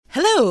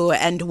Hello,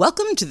 and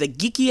welcome to the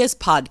Geekiest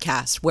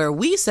podcast, where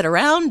we sit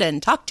around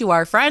and talk to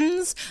our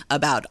friends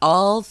about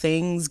all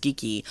things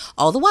geeky,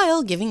 all the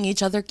while giving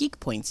each other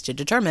geek points to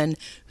determine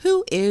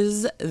who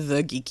is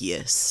the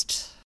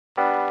geekiest.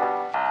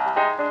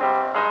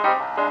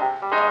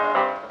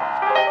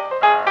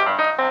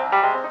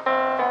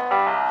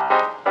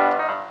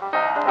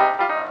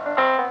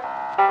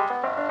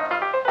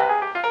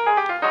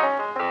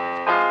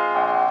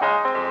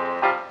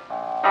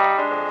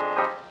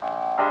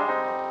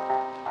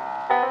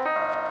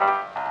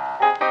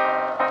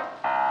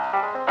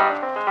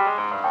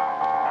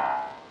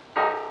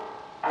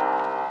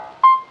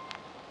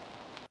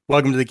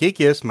 Welcome to the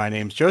Geekiest. My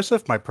name's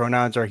Joseph. My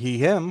pronouns are he,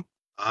 him.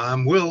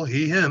 I'm Will,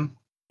 he, him.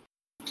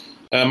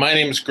 My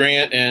name is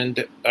Grant,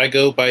 and I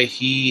go by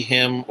he,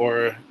 him,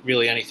 or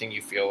really anything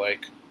you feel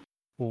like.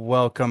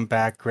 Welcome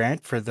back,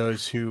 Grant. For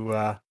those who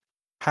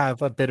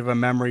have a bit of a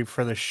memory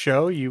for the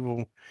show, you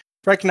will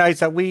recognize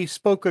that we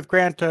spoke with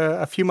Grant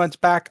a few months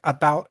back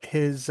about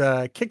his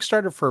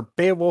Kickstarter for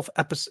Beowulf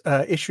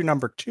issue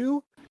number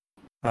 2.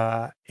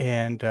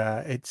 And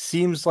it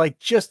seems like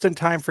just in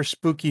time for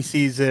spooky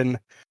season,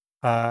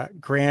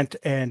 Grant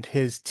and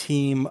his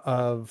team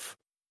of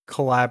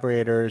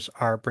collaborators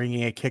are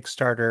bringing a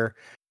Kickstarter,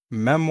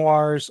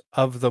 Memoirs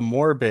of the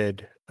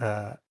Morbid,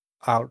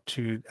 out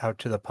to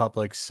the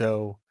public.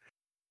 So,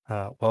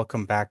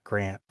 welcome back,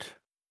 Grant.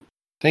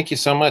 Thank you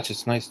so much.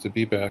 It's nice to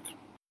be back.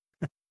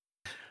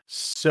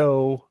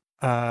 So,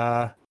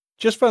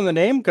 just from the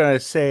name,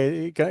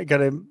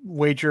 gonna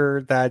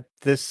wager that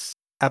this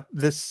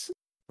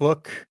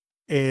book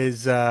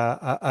is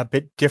a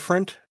bit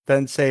different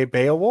than, say,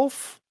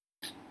 Beowulf.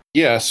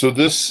 Yeah, so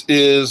this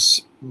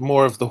is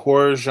more of the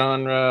horror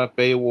genre.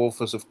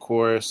 Beowulf is, of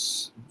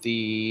course,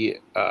 the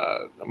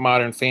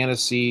modern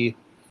fantasy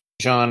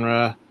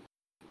genre.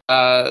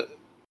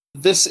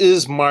 This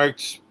is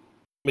marked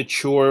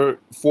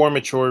for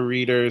mature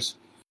readers.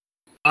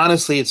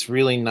 Honestly, it's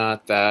really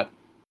not that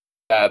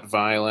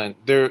violent.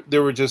 There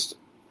were just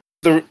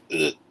a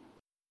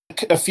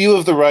few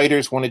of the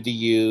writers wanted to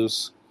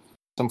use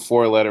some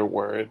 4-letter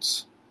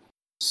words.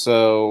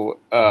 So,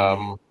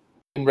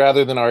 and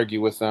rather than argue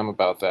with them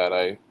about that,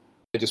 I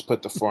just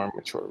put the for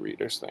mature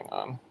readers thing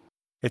on.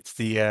 It's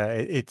the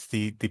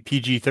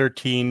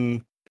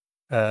PG-13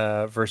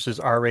 versus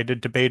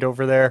R-rated debate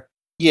over there.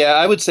 Yeah,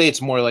 I would say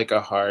it's more like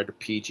a hard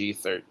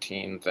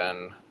PG-13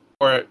 than,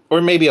 or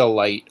maybe a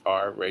light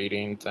R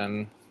rating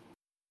than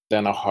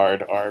a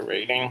hard R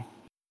rating.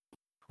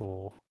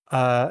 Cool.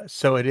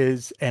 So it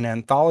is an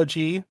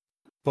anthology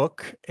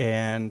book,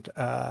 and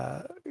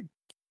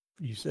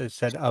you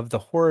said of the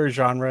horror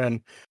genre.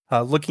 And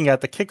looking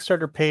at the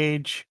Kickstarter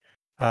page,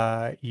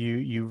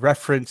 you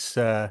reference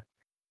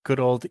good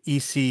old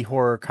EC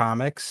horror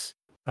comics.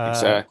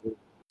 Exactly.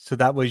 So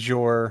that was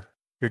your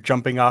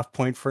jumping off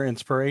point for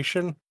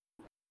inspiration?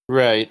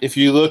 Right. If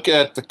you look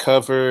at the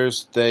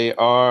covers, they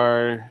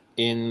are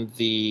in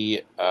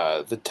the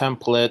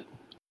template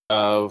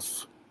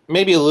of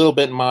maybe a little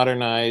bit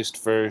modernized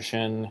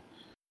version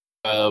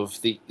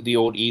of the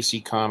old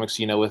EC comics,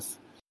 with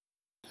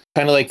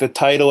kind of like the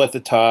title at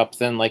the top,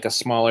 then like a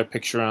smaller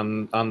picture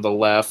on the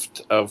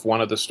left of one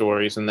of the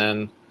stories, and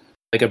then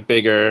like a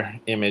bigger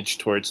image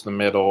towards the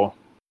middle.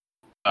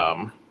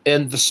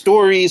 And the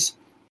stories,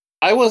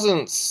 I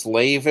wasn't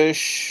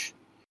slavish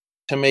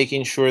to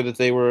making sure that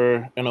they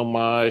were an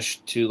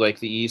homage to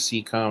like the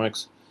EC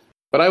comics,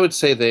 but I would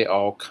say they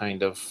all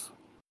kind of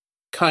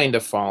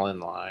fall in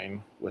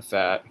line with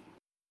that.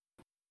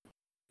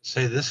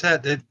 Say this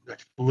had it,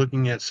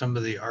 looking at some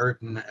of the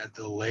art and at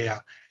the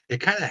layout, it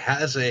kind of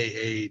has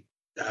it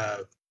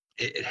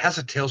has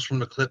a Tales from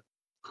the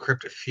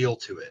Crypt feel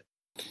to it.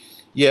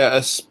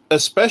 Yeah,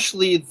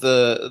 especially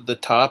the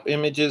top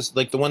images,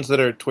 like the ones that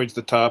are towards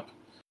the top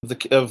of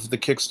the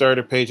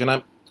Kickstarter page.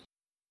 And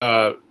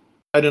I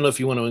don't know if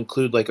you want to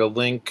include like a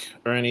link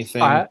or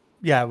anything.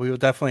 Yeah, we will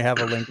definitely have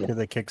a link to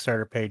the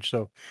Kickstarter page.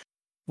 So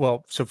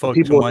folks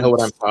people know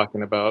what I'm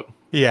talking about.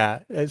 Yeah,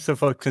 so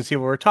folks can see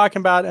what we're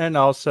talking about, and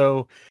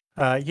also,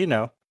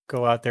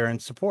 go out there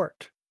and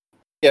support.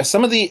 Yeah,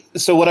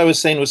 so what I was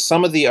saying was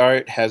some of the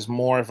art has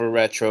more of a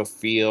retro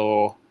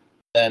feel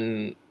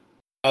than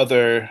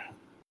other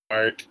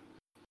art,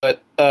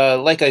 but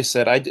like I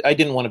said, I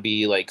didn't want to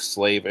be like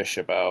slavish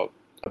about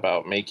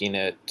making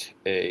it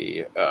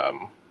I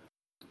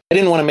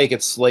didn't want to make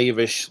it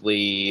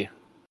slavishly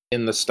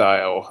in the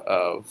style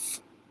of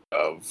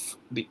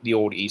the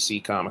old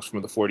EC comics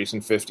from the 40s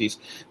and 50s.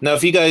 Now,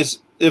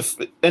 if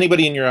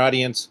anybody in your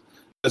audience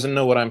doesn't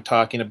know what I'm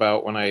talking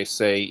about when I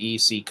say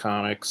EC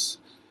comics,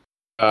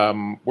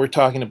 we're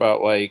talking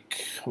about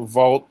like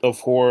Vault of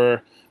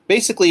Horror.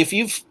 Basically, if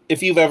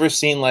you've ever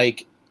seen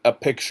like a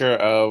picture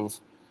of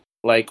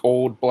like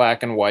old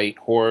black and white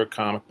horror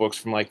comic books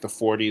from like the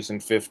 40s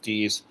and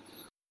 50s,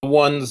 the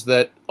ones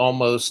that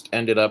almost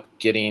ended up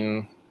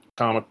getting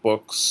comic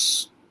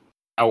books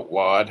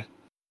outlawed,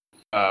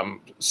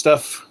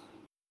 stuff.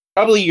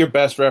 Probably your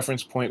best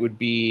reference point would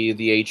be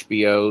the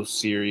HBO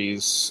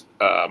series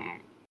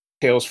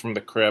Tales from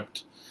the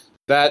Crypt.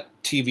 that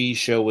TV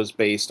show was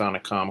based on a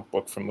comic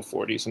book from the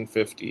 40s and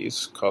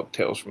 50s called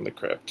Tales from the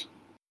Crypt.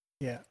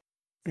 Yeah,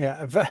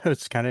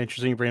 it's kind of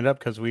interesting you bring it up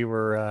because we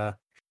were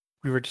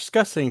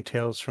discussing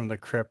Tales from the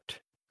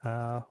Crypt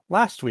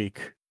last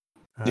week.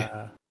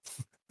 Yeah.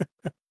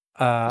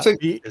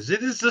 Because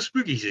it is the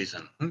spooky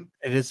season.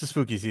 It is the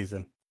spooky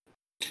season.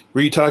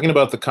 Were you talking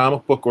about the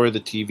comic book or the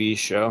TV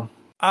show?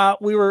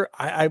 We were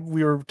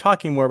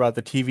talking more about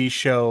the TV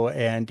show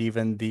and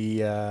even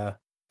the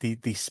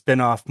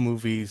spin-off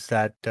movies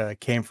that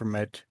came from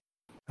it.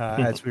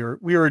 As we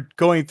were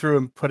going through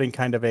and putting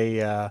kind of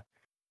a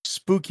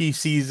spooky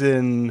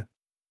season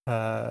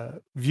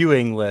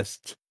viewing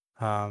list.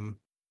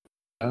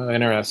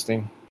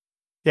 Interesting.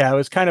 Yeah, it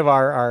was kind of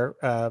our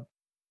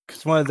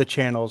because one of the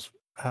channels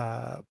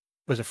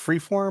was a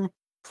Freeform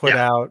put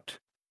out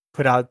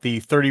the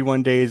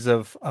 31 days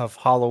of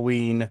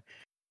Halloween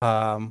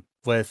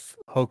with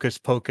Hocus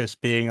Pocus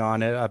being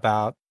on it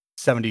about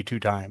 72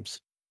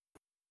 times.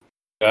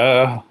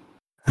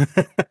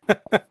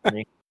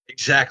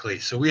 Exactly.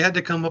 So we had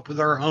to come up with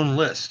our own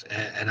list,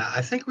 and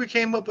I think we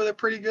came up with a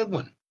pretty good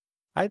one.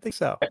 I think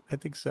so.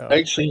 I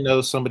actually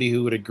know somebody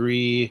who would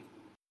agree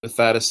with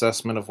that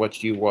assessment of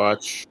what you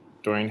watch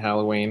during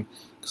Halloween,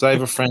 because I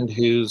have a friend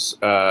whose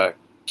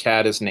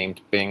cat is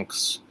named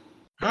Binks.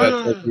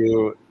 But tell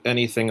you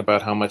anything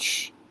about how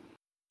much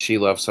she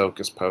loves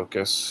Hocus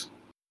Pocus.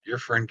 Your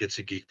friend gets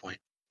a geek point.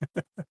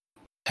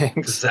 Thanks.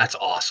 Because that's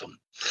awesome.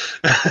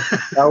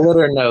 I'll let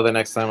her know the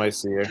next time I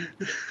see her.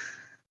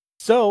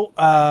 So,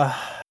 how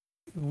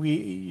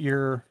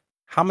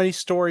many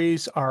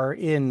stories are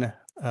in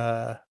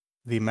the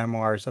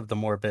memoirs of the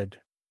Morbid?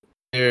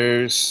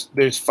 There's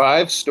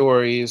 5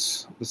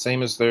 stories, the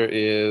same as there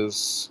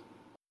is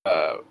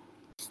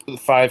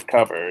 5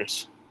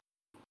 covers.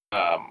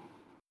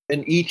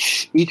 And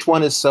each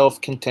one is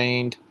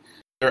self-contained.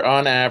 They're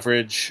on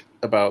average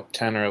about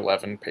 10 or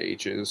 11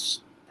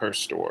 pages per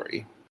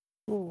story.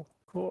 Cool.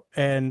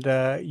 And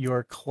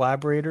your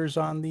collaborators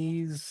on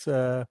these?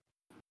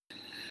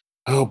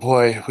 Oh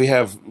boy, we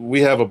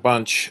have a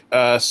bunch.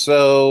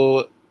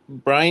 So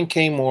Brian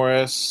K.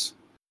 Morris,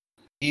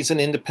 he's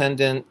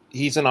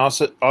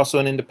also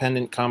an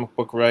independent comic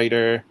book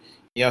writer.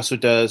 He also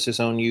does his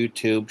own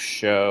YouTube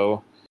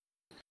show.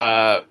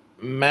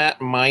 Matt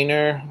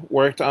Miner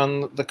worked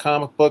on the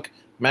comic book.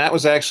 Matt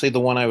was actually the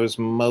one I was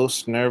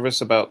most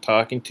nervous about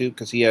talking to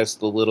because he has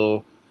the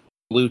little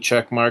blue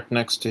check mark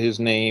next to his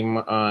name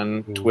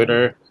on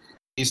Twitter.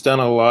 He's done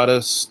a lot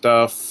of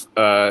stuff.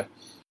 The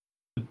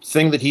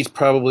thing that he's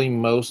probably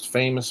most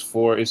famous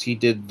for is he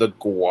did the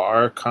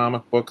Gwar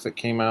comic book that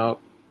came out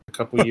a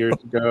couple years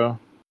ago.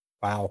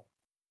 Wow.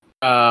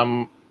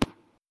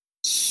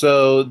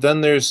 So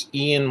then there's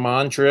Ian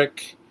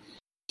Mondrick.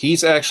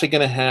 He's actually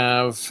going to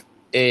have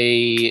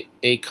a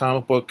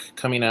comic book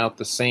coming out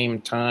the same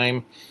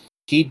time.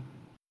 He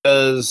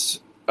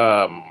does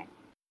a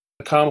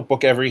comic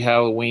book every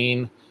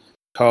Halloween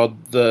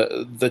called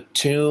the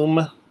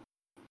Tomb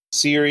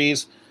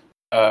series.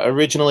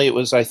 Originally it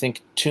was, I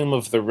think, Tomb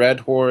of the Red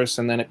Horse,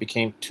 and then it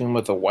became Tomb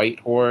of the White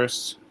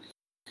Horse.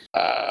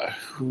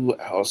 Who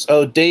else?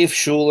 Oh, Dave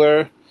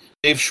Schuler.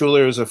 Dave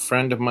Schuler is a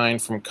friend of mine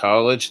from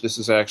college. This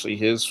is actually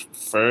his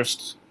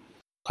first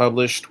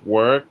published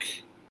work.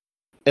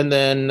 And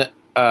then,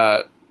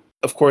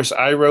 of course,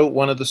 I wrote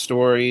one of the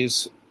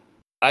stories.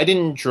 I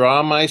didn't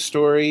draw my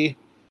story,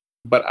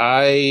 but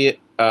I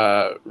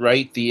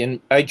write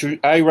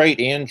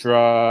and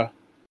draw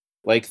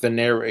like the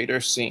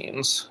narrator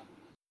scenes.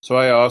 So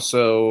I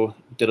also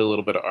did a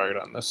little bit of art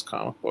on this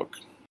comic book.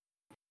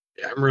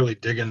 Yeah, I'm really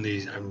digging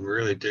these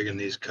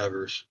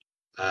covers.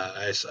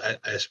 I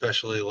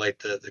especially like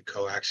the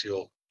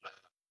coaxial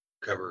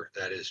cover.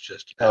 That is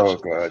just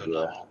absolutely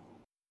phenomenal. Yeah.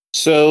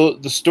 So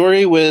the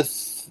story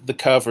with the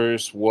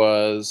covers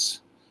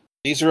was,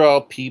 these are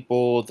all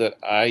people that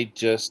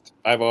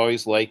I've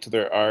always liked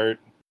their art,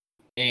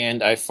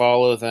 and I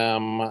follow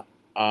them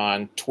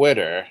on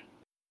Twitter.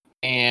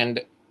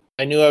 And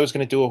I knew I was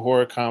going to do a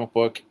horror comic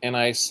book, and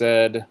I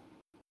said,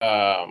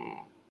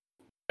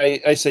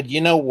 I said,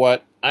 you know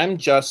what? I'm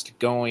just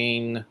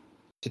going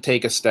to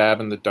take a stab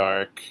in the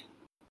dark.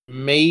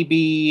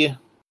 Maybe,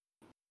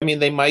 I mean,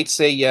 they might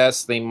say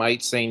yes, they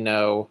might say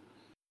no.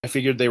 I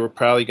figured they were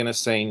probably going to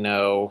say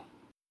no.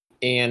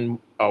 And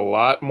a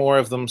lot more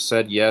of them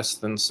said yes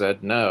than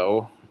said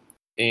no.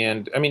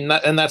 And I mean,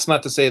 and that's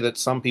not to say that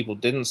some people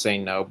didn't say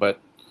no, but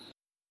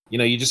you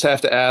know, you just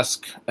have to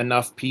ask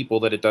enough people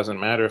that it doesn't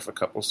matter if a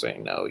couple say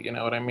no. You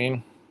know what I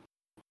mean?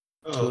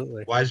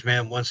 Absolutely. Wise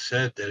man once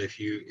said that if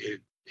you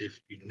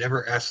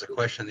never ask the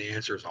question, the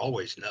answer is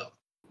always no.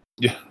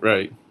 Yeah,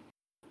 right.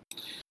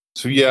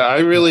 So yeah, I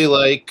really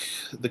like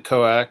the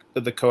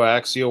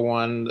coaxial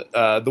one,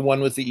 the one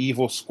with the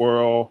evil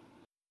squirrel.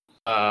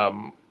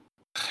 I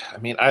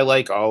mean, I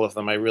like all of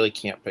them. I really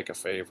can't pick a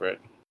favorite.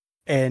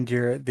 And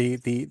you're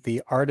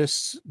the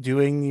artists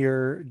doing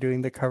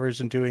the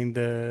covers and doing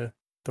the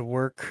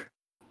work.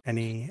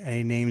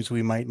 Any names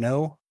we might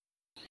know?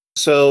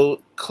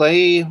 So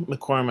Clay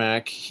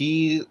McCormack,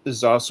 he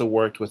has also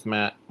worked with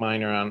Matt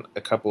Miner on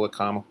a couple of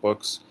comic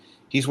books.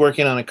 He's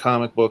working on a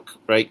comic book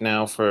right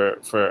now for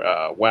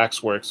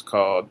Waxworks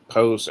called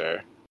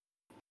Poser.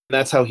 And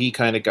that's how he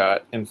kind of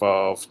got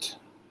involved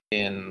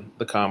in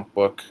the comic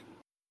book.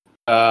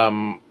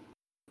 Mark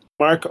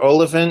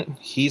Olivant,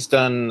 he's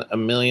done a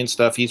million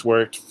stuff. He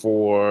worked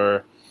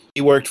for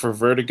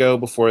Vertigo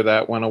before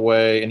that went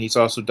away, and he's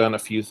also done a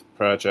few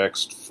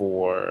projects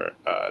for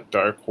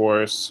Dark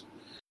Horse.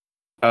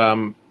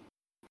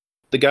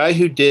 The guy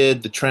who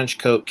did the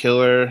Trenchcoat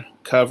Killer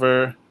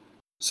cover,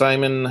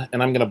 Simon,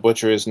 and I'm going to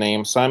butcher his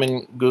name,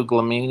 Simon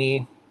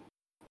Guglielmini.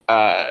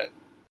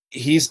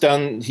 He's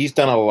done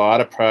a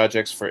lot of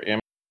projects for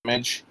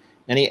Image,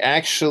 and he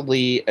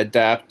actually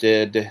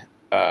adapted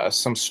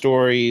some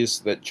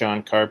stories that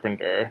John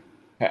Carpenter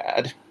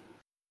had,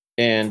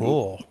 and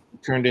Cool.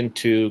 turned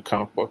into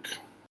comic book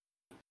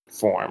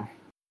form.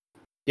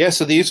 Yeah,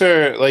 so these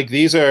are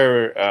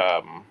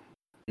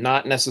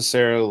not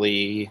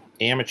necessarily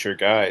amateur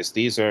guys.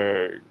 These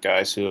are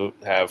guys who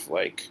have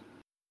like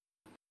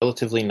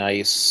relatively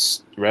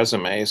nice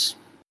resumes.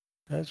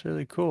 That's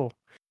really cool.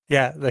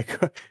 Yeah, that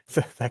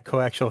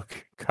coaxial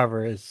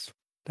cover is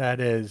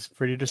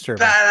pretty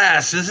disturbing.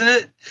 Badass,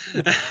 isn't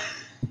it?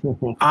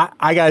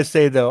 I gotta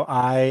say though,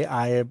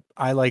 I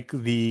like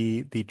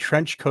the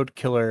trench coat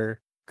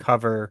killer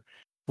cover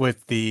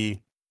with the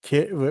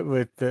kid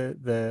with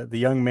the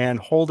young man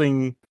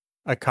holding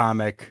a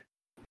comic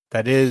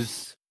that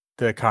is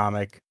the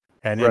comic,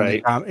 and in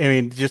Right. I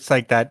mean, just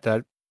like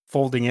that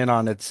folding in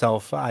on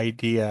itself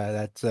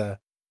idea. That's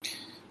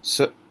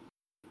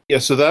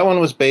So that one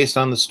was based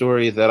on the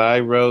story that I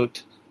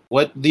wrote.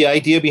 What the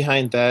idea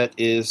behind that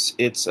is,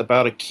 it's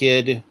about a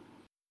kid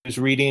who's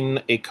reading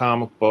a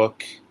comic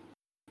book,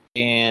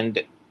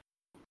 and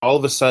all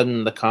of a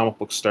sudden the comic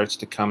book starts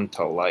to come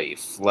to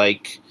life.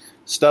 Like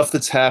stuff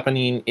that's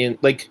happening in,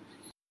 like,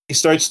 he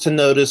starts to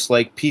notice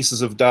like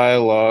pieces of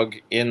dialogue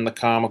in the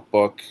comic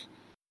book.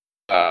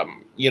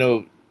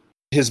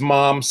 His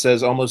mom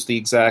says almost the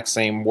exact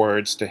same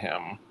words to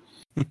him.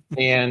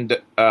 And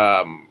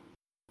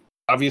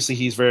obviously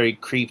he's very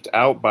creeped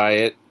out by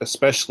it,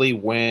 especially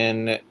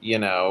when,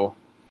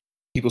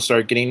 people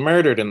start getting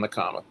murdered in the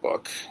comic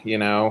book,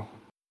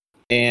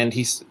 and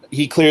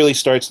he clearly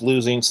starts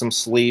losing some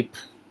sleep.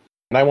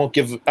 And I won't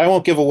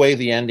give away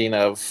the ending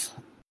of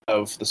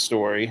the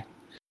story.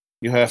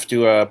 You have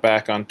to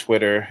back on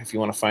Twitter if you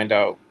want to find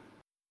out.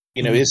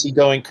 Is he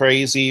going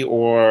crazy,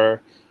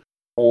 or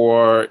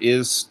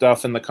is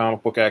stuff in the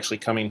comic book actually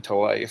coming to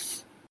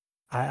life?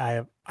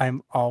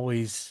 I'm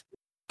always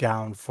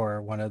down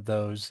for one of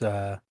those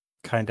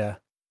kind of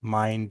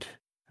mind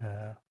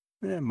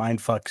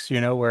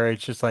fucks, where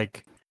it's just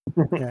like,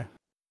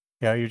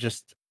 you're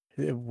just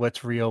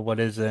what's real, what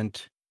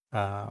isn't.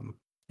 It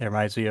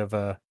reminds me of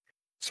a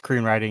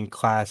screenwriting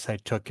class I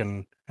took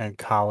in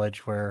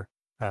college where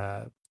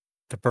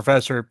the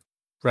professor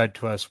read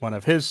to us one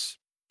of his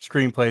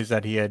screenplays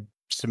that he had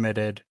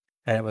submitted,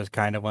 and it was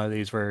kind of one of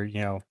these where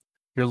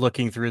you're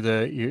looking through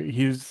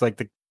he was like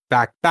the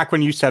back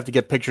when you used to have to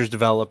get pictures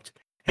developed,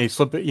 and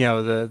he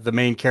the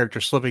main character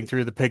slipping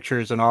through the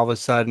pictures, and all of a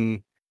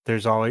sudden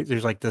there's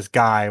like this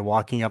guy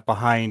walking up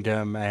behind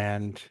him,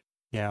 and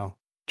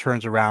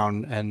turns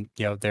around, and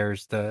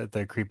there's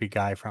the creepy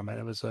guy from it.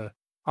 It was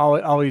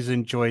always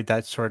enjoyed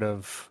that sort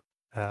of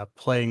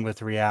playing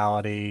with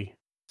reality.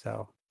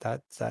 So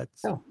that's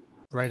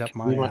right up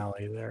my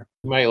alley there.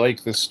 You might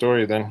like this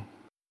story then.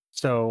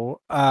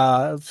 So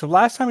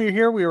last time you were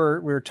here, we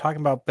were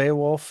talking about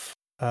Beowulf.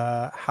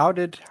 How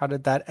did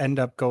that end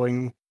up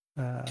going?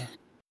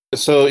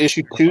 So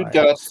issue 2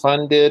 got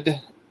funded,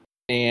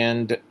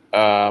 and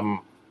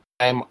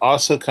I'm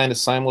also kind of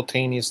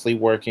simultaneously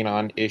working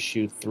on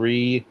issue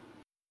 3.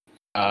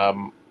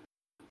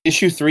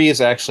 Issue 3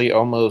 is actually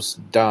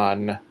almost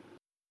done,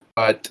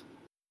 but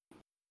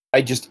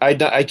I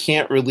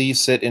can't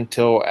release it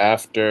until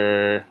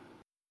after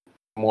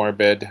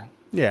Morbid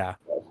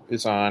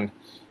is on.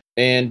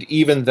 And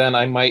even then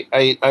I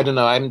don't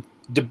know, I'm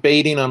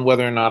debating on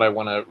whether or not I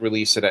want to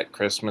release it at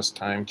Christmas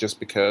time, just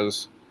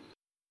because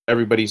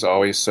everybody's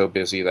always so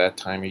busy that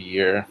time of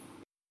year.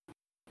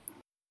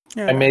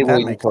 Yeah, I may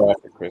wait until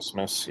after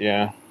Christmas.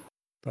 Yeah.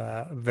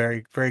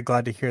 Very, very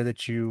glad to hear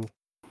that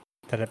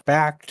it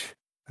backed.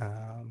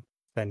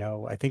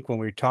 I think when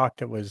we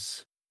talked, it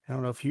was, I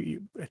don't know if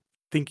I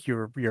think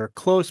you're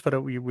close,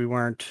 but we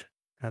weren't.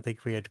 I think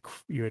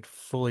you had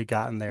fully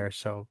gotten there.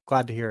 So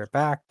glad to hear it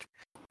backed.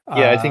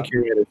 Yeah, I think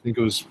you're right. I think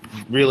it was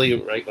really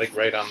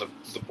right on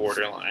the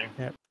borderline.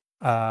 Yep.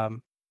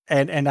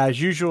 And as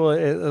usual,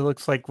 it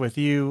looks like with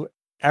you,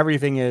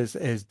 everything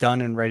is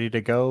done and ready to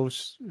go.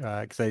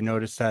 Because I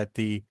noticed at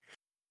the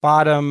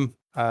bottom,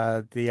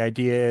 the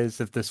idea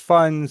is if this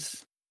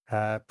funds,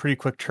 pretty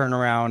quick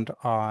turnaround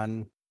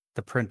on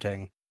the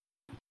printing.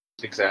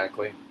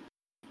 Exactly.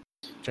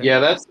 Okay.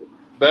 Yeah,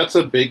 that's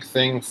a big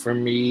thing for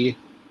me.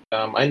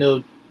 I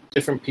know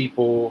different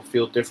people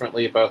feel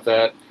differently about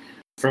that.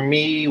 For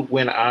me,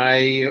 when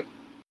I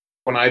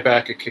when I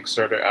back a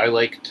Kickstarter, I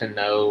like to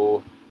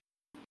know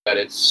that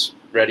it's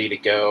ready to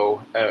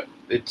go.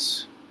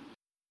 It's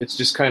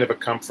just kind of a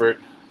comfort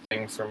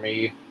thing for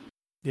me.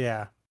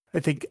 Yeah, I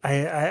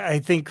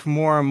think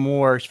more and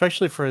more,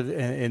 especially for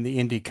in the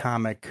indie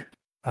comic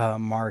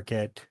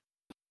market,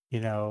 you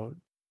know,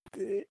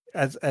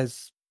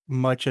 as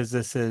much as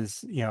this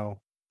is,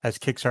 as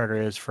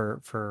Kickstarter is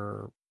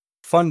for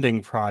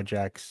funding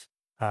projects,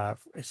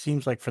 it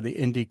seems like for the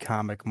indie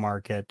comic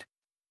market,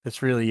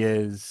 this really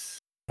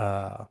is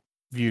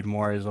viewed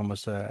more as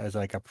almost as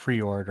like a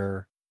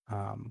pre-order,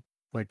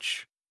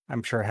 which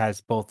I'm sure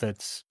has both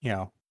its,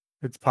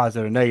 its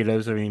positive and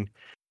negatives. I mean,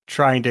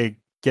 trying to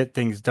get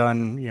things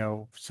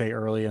done, say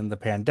early in the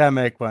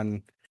pandemic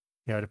when,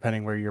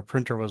 depending where your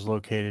printer was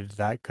located,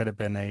 that could have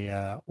been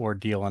a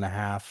ordeal and a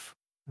half.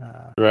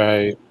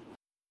 Right.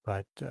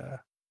 But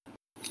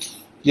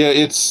Yeah,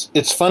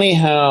 it's funny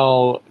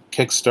how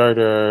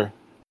Kickstarter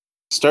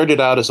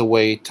started out as a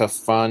way to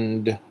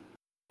fund.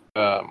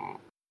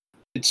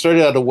 It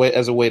started out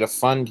as a way to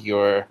fund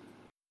your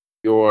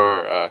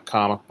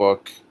comic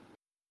book,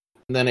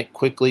 and then it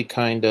quickly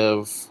kind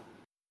of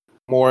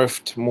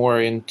morphed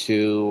more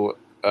into,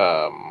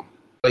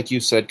 like you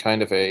said,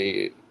 kind of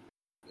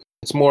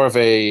it's more of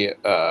a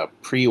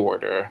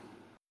pre-order,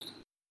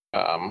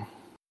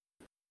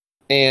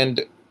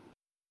 and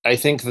I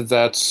think that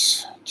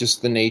that's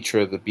just the nature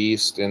of the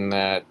beast. In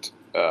that,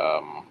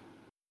 I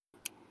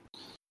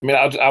mean,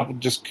 I'll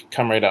just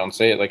come right out and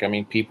say it. Like, I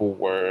mean, people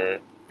were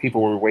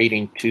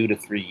waiting 2 to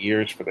 3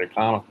 years for their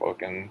comic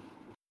book, and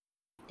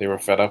they were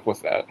fed up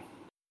with that.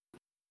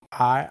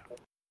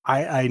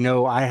 I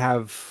know I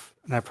have,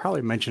 and I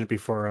probably mentioned it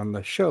before on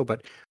the show,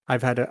 but I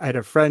had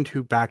a friend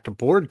who backed a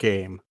board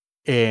game,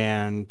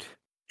 and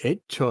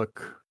it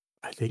took,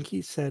 I think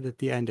he said at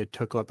the end, it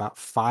took about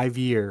 5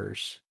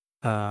 years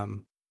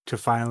to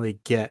finally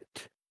get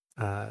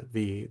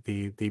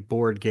the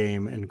board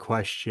game in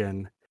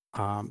question,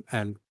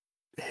 and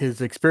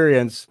his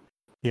experience,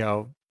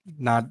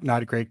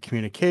 not great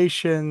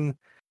communication,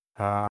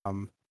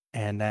 and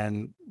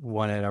then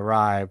when it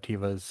arrived, he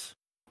was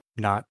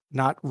not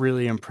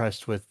really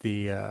impressed with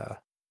the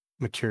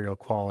material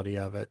quality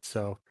of it.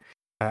 So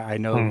I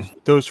know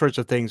those sorts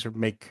of things would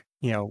make,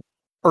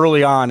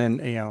 early on,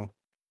 and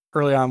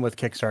early on with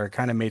Kickstarter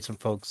kind of made some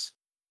folks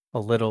a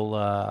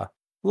little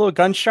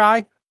gun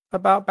shy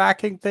about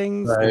backing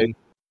things. Right.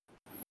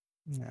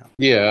 And,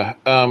 yeah.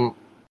 And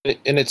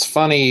it's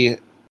funny.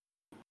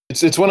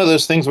 It's one of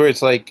those things where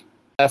it's like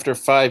after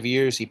 5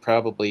 years, he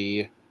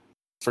probably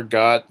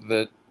forgot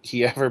that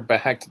he ever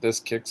backed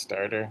this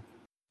Kickstarter.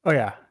 Oh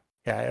yeah.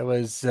 Yeah, it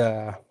was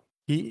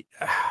he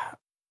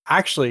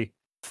actually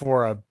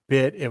for a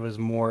bit it was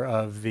more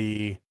of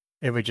it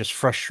would just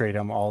frustrate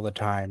him all the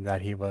time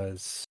that he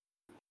was,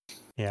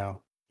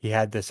 he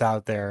had this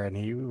out there and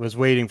he was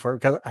waiting for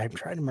it, because I'm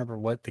trying to remember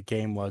what the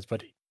game was,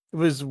 but it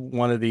was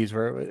one of these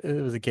where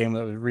it was a game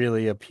that would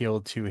really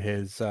appealed to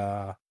his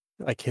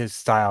like his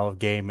style of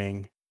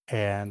gaming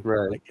and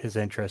Right. like his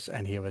interests,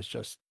 and he was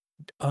just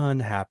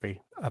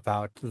unhappy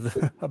about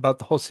about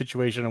the whole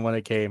situation. And when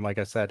it came, like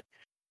I said,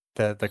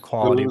 the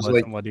quality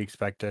wasn't what he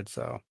expected.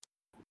 So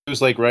it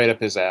was like right up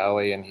his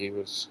alley, and he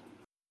was.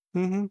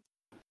 mm-hmm.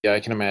 Yeah, I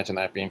can imagine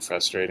that being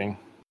frustrating.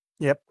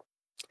 Yep.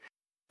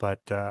 But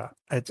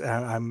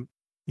I'm,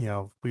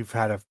 we've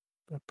had a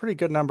pretty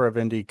good number of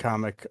indie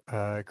comic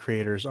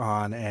creators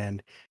on,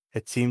 and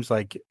it seems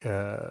like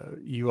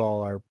you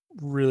all are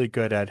really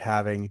good at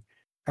having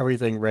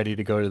everything ready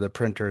to go to the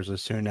printers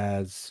as soon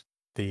as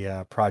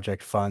the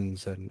project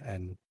funds,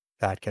 and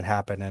that can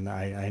happen. And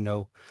I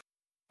know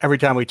every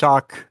time we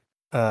talk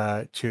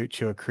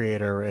to a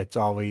creator, it's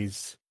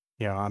always,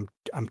 I'm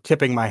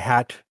tipping my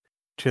hat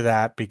to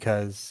that,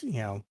 because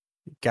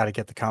got to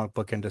get the comic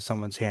book into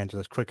someone's hands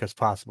as quick as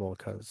possible,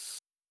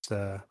 because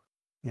you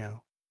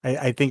know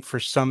I think for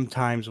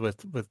sometimes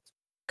with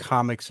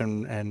comics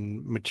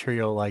and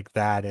material like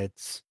that,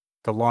 it's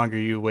the longer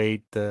you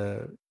wait,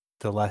 the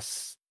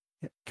less,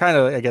 kind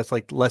of, I guess,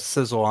 like less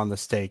sizzle on the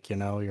steak.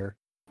 You're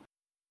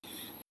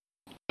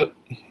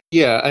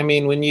Yeah, I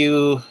mean, when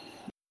you're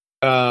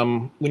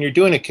doing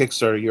a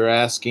Kickstarter, you're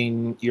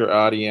asking your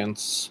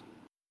audience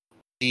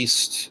at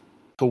least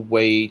to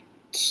wait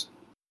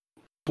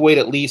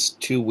at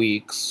least 2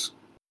 weeks,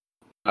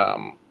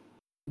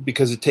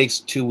 because it takes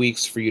 2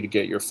 weeks for you to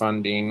get your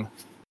funding,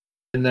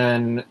 and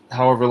then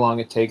however long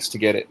it takes to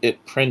get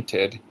it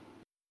printed,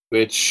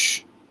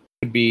 which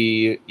could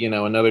be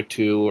another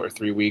 2 or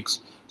 3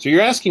 weeks. So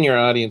you're asking your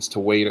audience to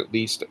wait at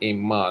least a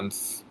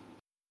month,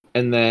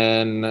 and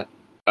then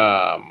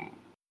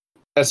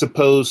as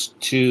opposed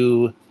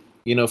to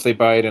if they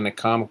buy it in a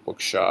comic book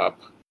shop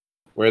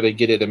where they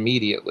get it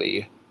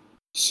immediately.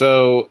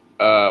 So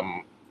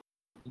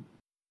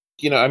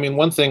I mean,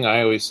 one thing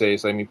I always say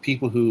is, I mean,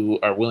 people who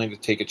are willing to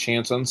take a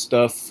chance on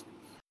stuff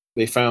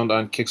they found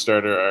on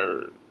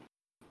Kickstarter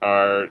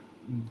are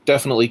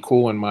definitely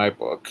cool in my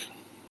book.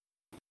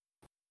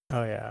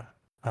 Oh yeah,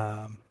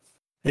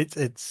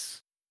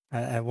 it's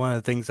one of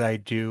the things I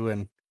do,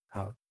 and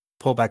I'll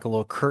pull back a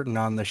little curtain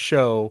on the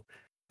show.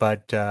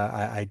 but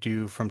I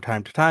do from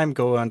time to time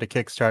go onto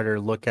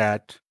Kickstarter, look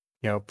at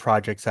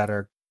projects that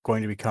are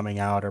going to be coming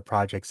out or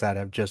projects that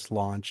have just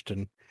launched,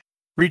 and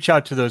reach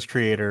out to those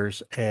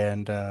creators.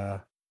 And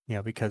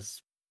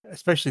because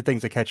especially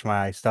things that catch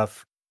my eye,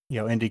 stuff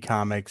indie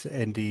comics,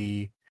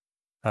 indie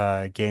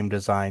game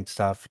design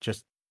stuff,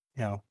 just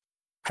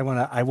I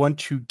want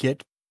to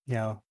get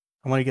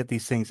I want to get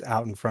these things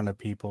out in front of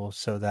people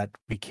so that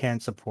we can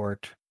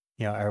support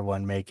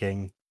everyone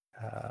making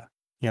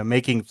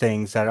making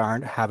things that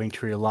aren't having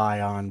to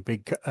rely on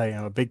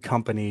a big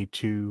company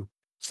to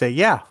say,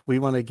 yeah, we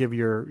want to give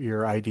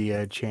your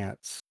idea a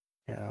chance.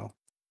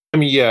 I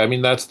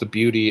mean, that's the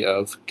beauty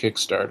of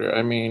Kickstarter.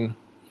 I mean,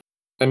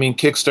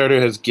 Kickstarter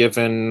has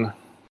given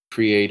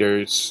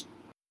creators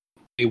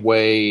a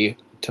way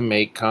to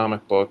make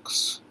comic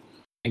books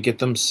and get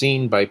them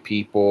seen by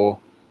people.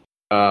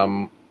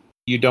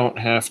 You don't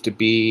have to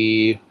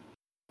be,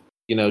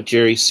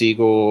 Jerry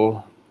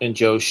Siegel and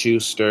Joe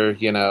Shuster,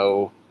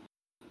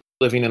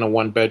 living in a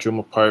one-bedroom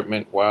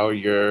apartment while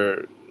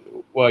your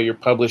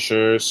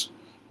publishers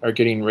are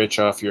getting rich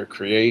off your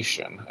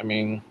creation. I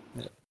mean,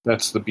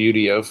 that's the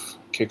beauty of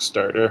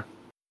Kickstarter.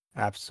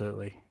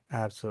 Absolutely.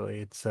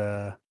 It's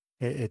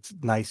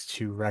nice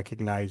to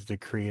recognize the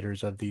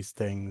creators of these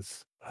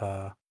things.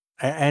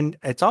 And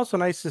it's also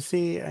nice to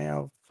see,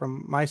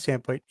 from my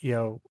standpoint,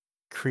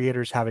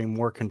 creators having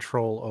more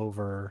control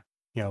over,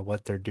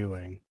 what they're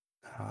doing.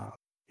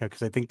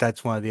 Because I think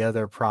that's one of the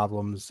other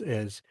problems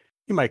is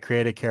you might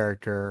create a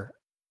character,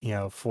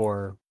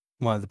 for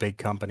one of the big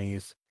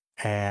companies,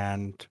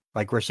 and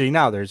like we're seeing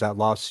now, there's that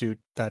lawsuit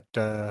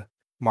that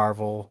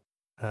Marvel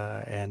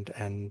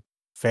and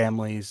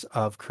families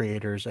of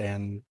creators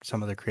and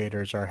some of the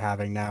creators are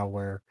having now,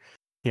 where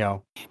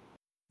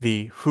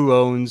the who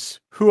owns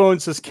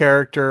this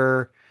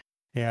character,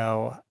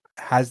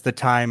 has the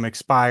time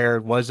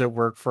expired, was it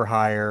work for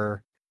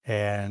hire,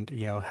 and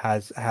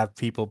have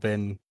people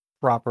been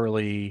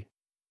properly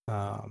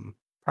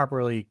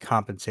properly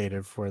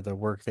compensated for the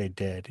work they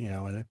did,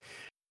 and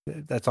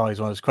that's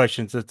always one of those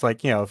questions. It's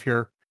like, if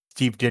you're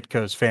Steve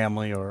Ditko's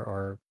family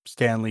or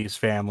Stan Lee's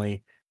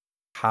family,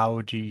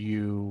 how do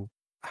you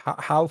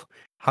how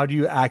do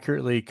you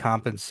accurately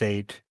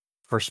compensate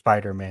for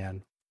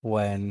Spider-Man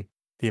when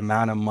the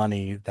amount of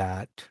money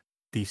that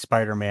the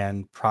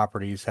Spider-Man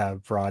properties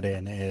have brought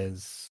in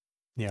is,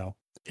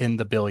 in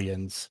the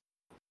billions?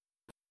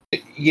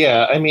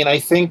 Yeah, I mean, I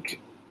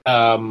think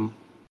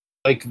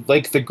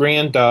like the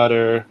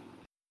granddaughter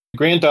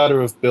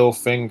of Bill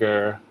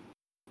Finger,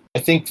 I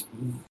think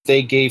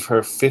they gave her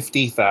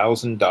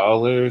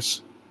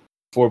 $50,000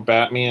 for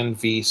Batman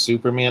v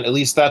Superman. At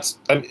least that's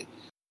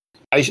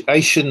I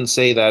shouldn't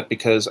say that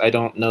because I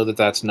don't know that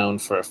that's known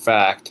for a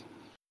fact.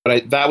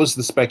 But that was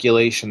the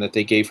speculation, that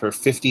they gave her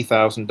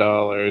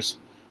 $50,000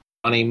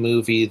 on a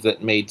movie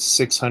that made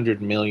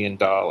 $600 million.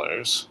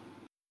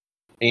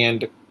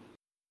 And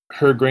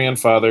her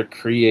grandfather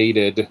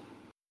created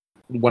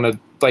one of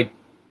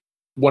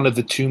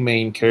the two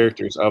main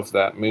characters of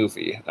that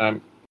movie.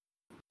 And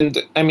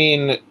I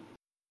mean,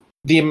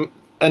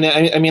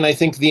 I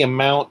think the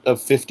amount of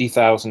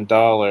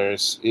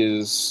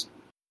 $50,000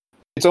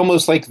 it's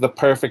almost like the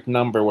perfect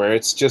number, where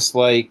it's just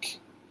like,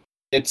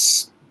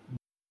 it's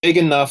big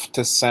enough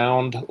to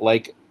sound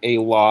like a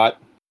lot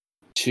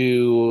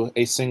to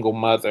a single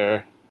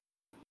mother,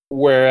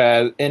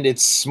 and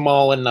it's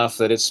small enough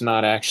that it's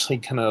not actually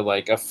gonna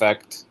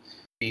affect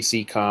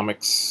DC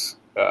Comics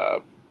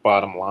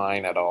bottom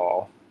line at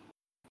all.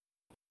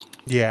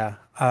 Yeah.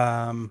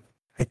 I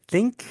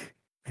think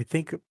a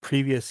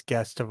previous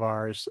guest of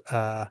ours,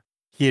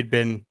 he had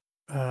been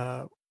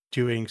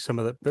doing some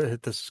of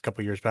this is a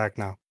couple years back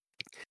now,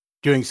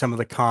 doing some of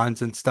the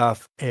cons and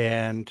stuff,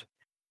 and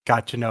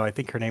got to know, I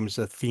think her name is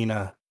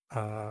Athena,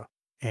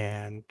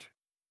 and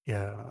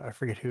yeah, I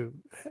forget who,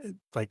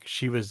 like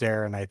she was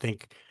there, and I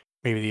think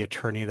maybe the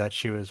attorney that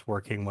she was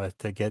working with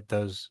to get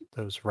those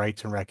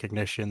rights and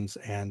recognitions.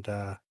 And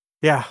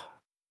yeah,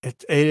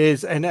 it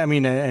is. And I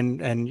mean,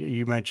 and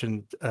you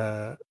mentioned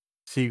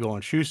Siegel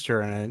and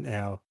Schuster, and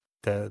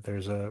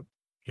there's a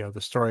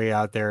the story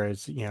out there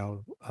is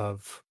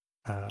of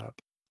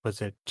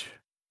was it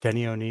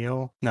Denny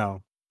O'Neil?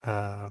 No,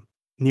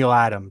 Neil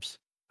Adams.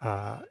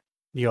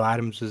 Neil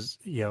Adams is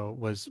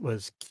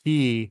was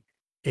key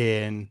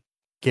in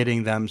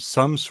getting them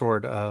some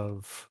sort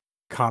of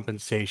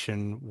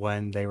compensation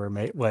when they were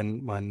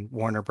when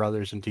Warner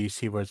Brothers and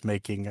DC was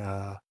making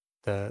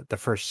the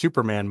first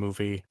Superman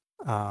movie.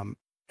 And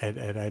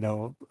I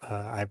know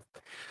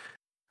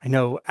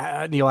Neil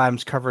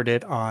Adams covered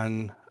it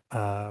on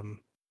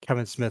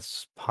Kevin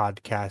Smith's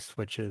podcast,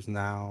 which is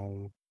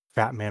now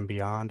Fat Man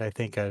Beyond. I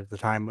think at the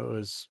time it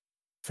was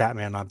Fat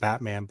Man on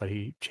Batman, but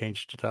he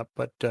changed it up.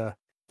 But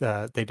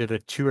they did a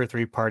 2 or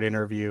 3 part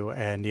interview,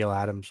 and Neil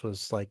Adams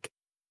was like,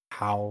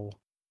 how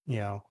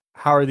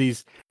are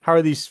these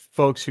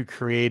folks who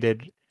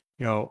created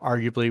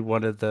arguably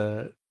one of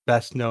the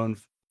best known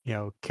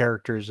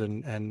characters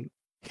and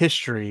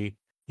history,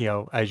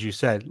 as you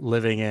said,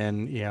 living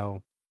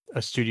in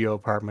a studio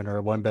apartment or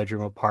a 1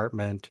 bedroom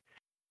apartment,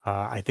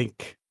 I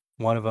think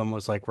one of them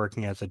was like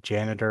working as a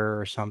janitor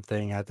or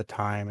something at the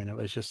time, and it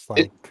was just It,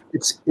 like,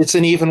 it's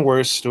an even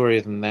worse story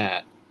than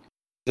that.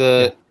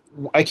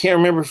 I can't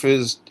remember if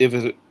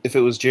it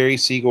was Jerry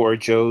Siegel or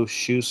Joe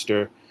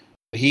Schuster.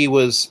 He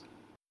was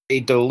a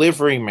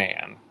delivery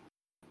man.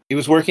 He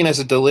was working as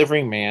a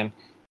delivery man,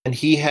 and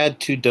he had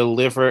to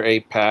deliver a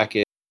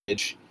package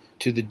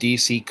to the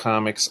DC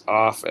Comics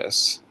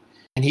office.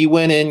 And he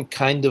went in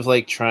kind of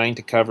like trying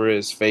to cover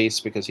his face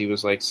because he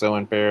was like so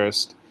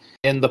embarrassed.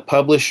 And the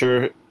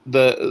publisher,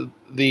 the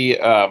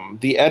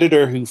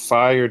editor who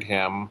fired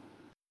him,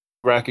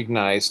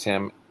 recognized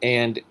him,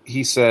 and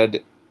he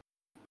said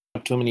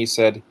up to him, and he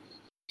said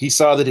he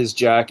saw that his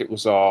jacket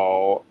was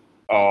all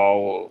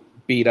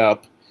beat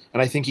up,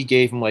 and I think he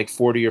gave him like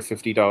 $40 or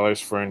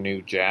 $50 for a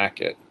new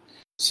jacket.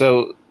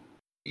 So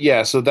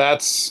yeah, so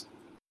that's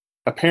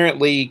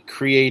apparently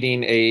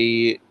creating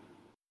a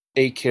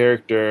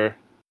character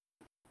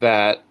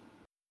that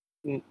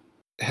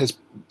has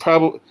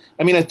probably,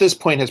 I mean, at this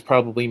point has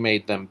probably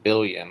made them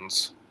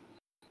billions.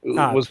 It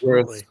was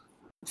worth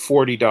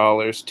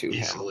 $40 to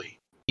him.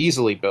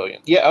 Easily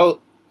billions. Yeah,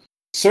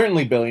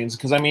 certainly billions,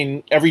 because I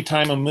mean, every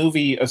time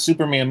a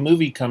Superman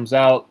movie comes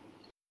out,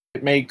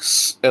 it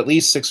makes at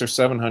least $600 or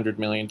 $700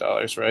 million,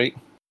 right?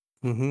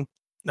 mm-hmm.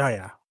 Oh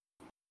yeah,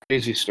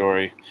 crazy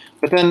story.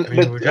 But then, I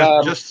mean,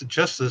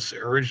 just this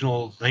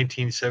original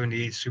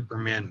 1978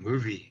 Superman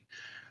movie,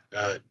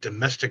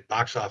 domestic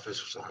box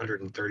office was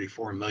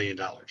 $134 million.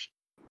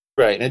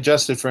 Right, and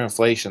adjusted for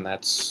inflation,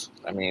 that's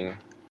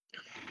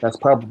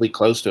probably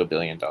close to $1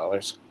 billion.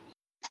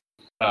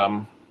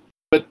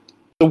 But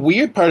the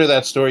weird part of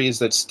that story is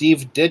that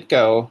Steve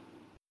Ditko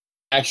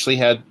actually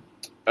had,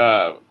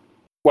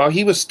 while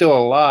he was still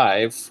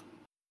alive,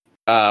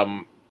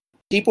 there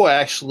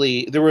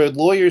were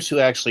lawyers who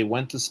actually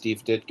went to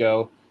Steve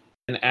Ditko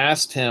and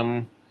asked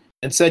him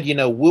and said,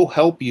 we'll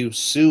help you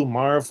sue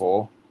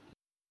Marvel.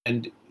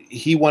 And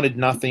he wanted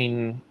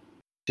nothing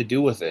to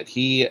do with it.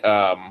 He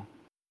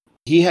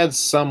had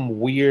some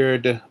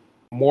weird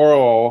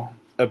moral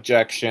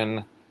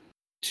objection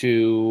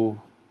to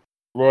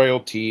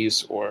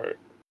royalties, or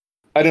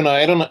I don't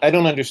know. I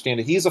don't understand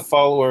it. He's a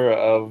follower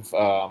of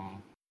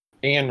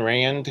Ayn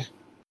Rand,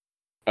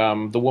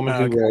 the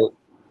woman who wrote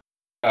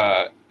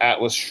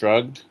Atlas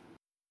Shrugged.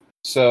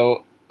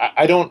 So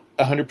I don't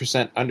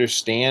 100%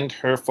 understand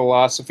her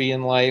philosophy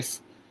in life,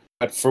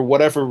 but for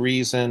whatever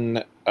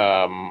reason,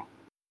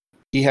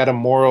 he had a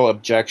moral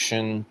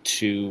objection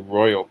to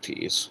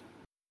royalties.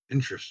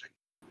 Interesting.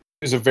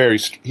 He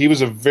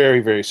was a very,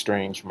 very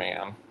strange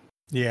man.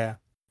 Yeah,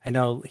 I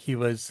know he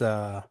was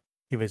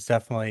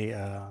definitely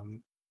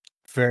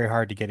very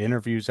hard to get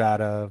interviews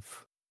out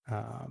of.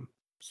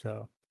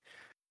 So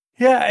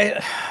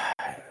yeah,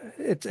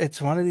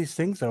 it's one of these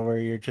things though where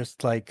you're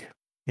just like,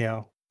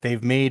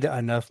 they've made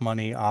enough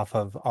money off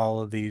of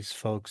all of these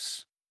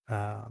folks'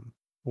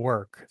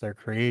 work, their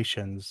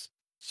creations,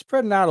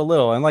 spreading out a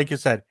little, and like you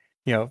said,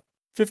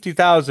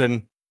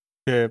 50,000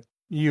 to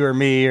you or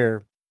me,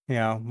 or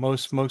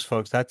most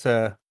folks, that's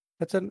a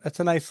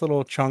nice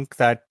little chunk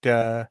that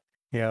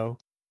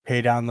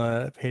pay down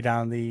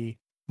the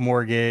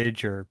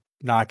mortgage or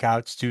knock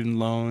out student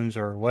loans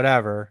or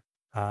whatever.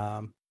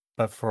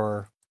 But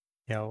for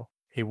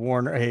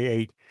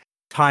a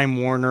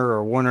Time Warner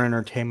or Warner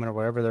Entertainment or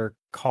whatever they're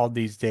called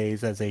these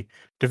days, as a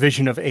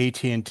division of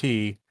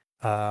AT&T,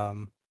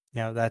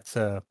 that's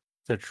a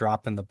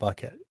drop in the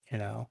bucket.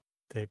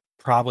 They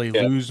probably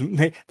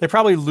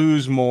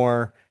lose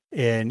more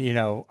in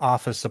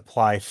office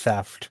supply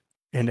theft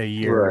in a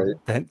year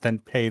than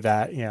pay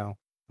that.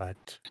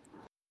 But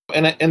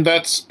and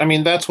that's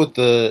what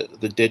the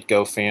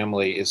Ditko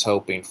family is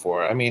hoping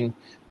for. I mean,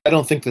 I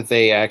don't think that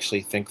they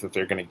actually think that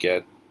they're going to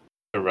get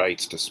the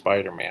rights to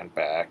Spider-Man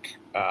back.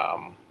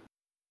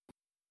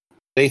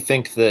 They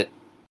think that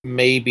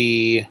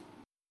maybe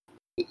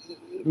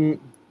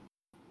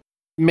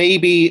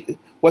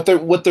what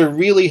they're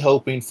really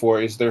hoping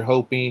for is they're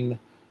hoping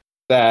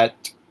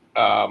that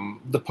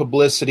the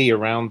publicity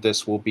around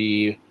this will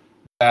be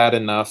bad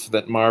enough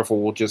that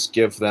Marvel will just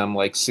give them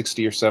like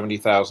 $60,000 or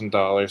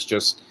 $70,000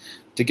 just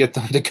to get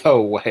them to go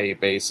away,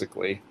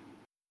 basically.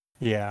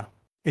 Yeah,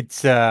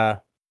 it's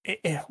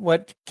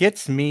what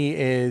gets me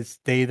is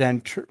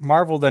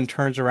Marvel then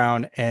turns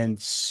around and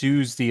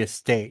sues the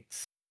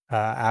estates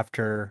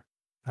after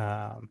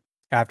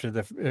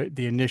the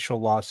initial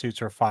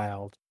lawsuits are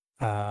filed,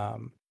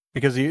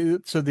 because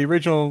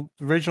the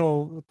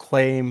original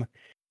claim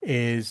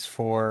is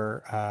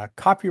for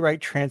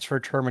copyright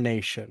transfer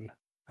termination.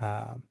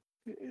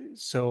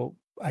 So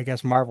I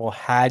guess Marvel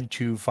had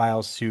to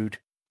file suit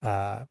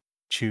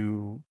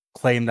to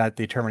claim that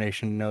the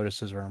termination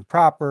notices are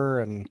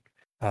improper, and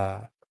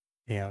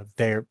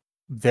they're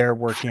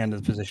working under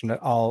the position that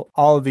all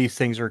of these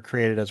things are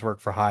created as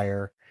work for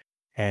hire,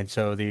 and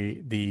so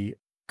the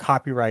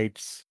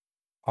copyrights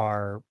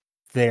are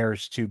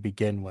theirs to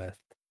begin with.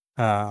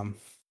 And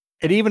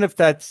even if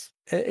that's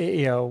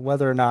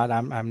whether or not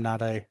I'm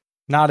not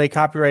a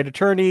copyright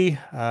attorney,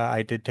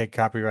 I did take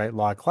copyright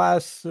law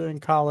class in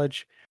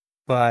college,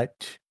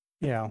 but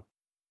you know,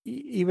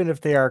 even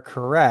if they are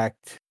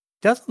correct,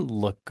 doesn't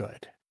look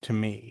good to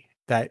me.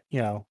 That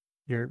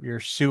you're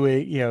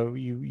suing,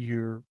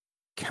 you're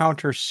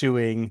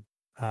countersuing,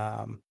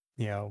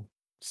 you know,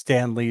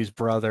 Stan Lee's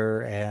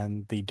brother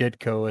and the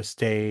Ditko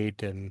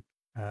estate, and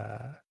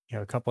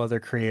a couple other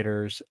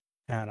creators.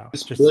 I don't know,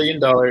 This just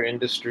billion-dollar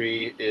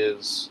industry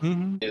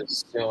hmm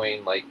is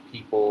suing like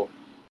people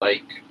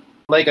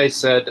like I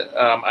said.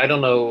 I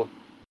don't know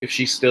if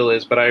she still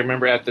is, but I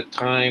remember at the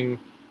time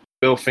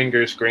Bill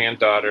Finger's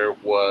granddaughter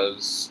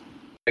was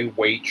a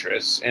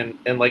waitress, and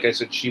like I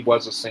said, she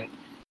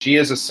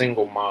is a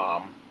single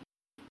mom.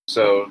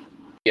 So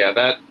yeah,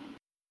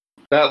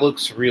 that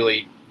looks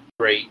really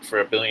great for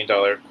a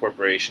billion-dollar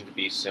corporation to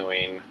be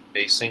suing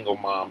a single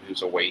mom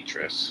who's a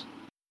waitress.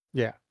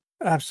 yeah,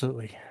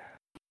 absolutely.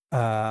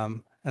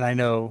 And I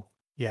know,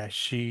 yeah,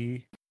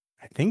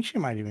 I think she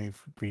might even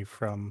be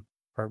from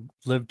or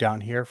live down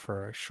here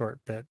for a short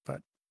bit,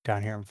 but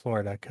down here in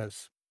Florida,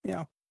 because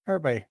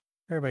everybody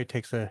everybody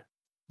takes a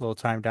little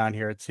time down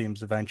here. It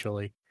seems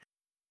eventually.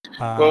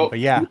 Well, But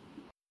yeah,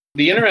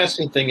 the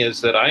interesting thing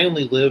is that I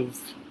only live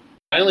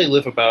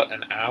about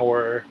an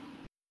hour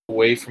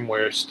away from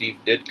where Steve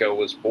Ditko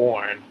was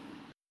born,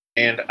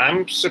 and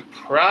I'm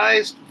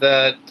surprised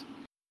that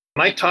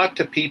when I talk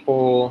to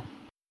people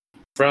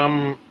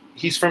from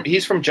he's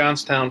from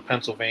Johnstown,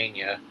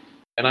 Pennsylvania,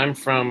 and I'm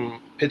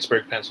from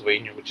Pittsburgh,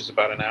 Pennsylvania, which is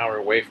about an hour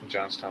away from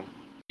Johnstown,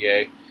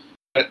 PA.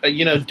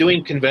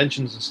 Doing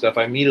conventions and stuff,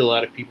 I meet a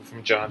lot of people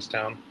from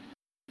Johnstown,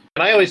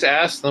 and I always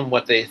ask them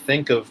what they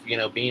think of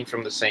being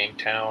from the same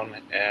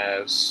town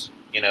as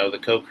the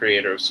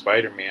co-creator of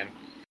Spider-Man.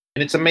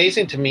 And it's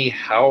amazing to me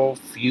how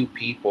few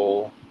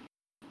people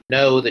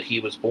know that he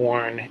was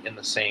born in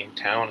the same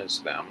town as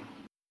them.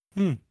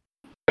 Hmm.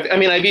 I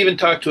mean, I've even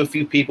talked to a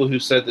few people who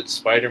said that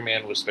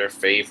Spider-Man was their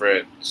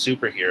favorite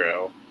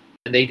superhero,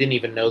 and they didn't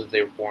even know that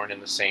they were born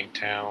in the same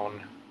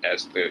town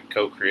as the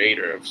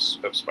co-creator of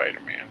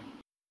Spider-Man.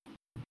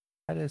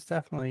 that is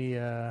definitely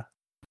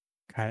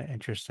kind of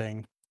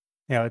interesting.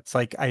 It's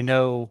like I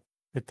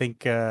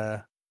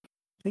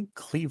think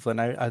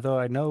Cleveland. Although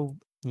I know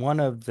one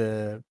of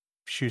the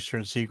Schuster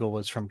and Siegel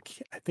was from,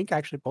 I think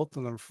actually both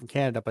of them are from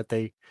Canada, but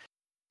they,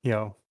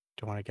 don't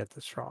want to get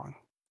this wrong.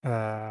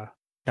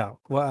 No,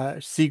 well,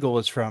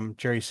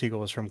 Jerry Siegel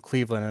was from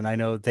Cleveland, and I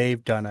know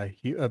they've done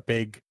a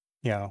big,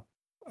 a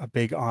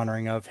big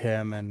honoring of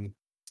him and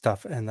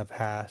stuff in the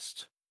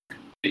past.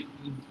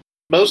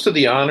 Most of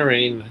the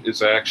honoring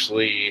is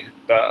actually,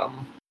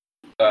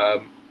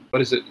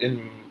 what is it,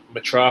 in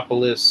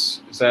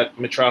Metropolis? Is that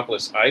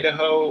Metropolis,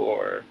 Idaho,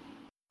 or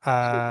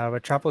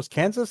Metropolis,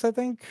 Kansas, I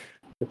think.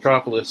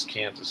 Metropolis,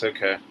 Kansas?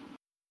 Okay.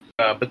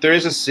 But there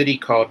is a city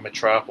called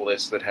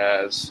Metropolis that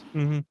has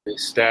Mm-hmm. a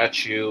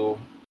statue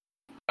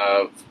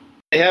of.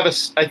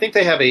 I think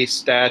they have a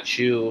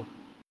statue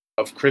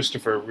of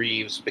Christopher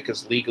Reeves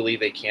because legally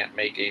they can't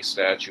make a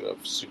statue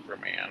of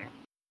Superman.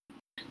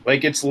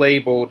 Like it's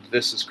labeled,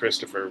 "This is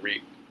Christopher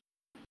Reeve."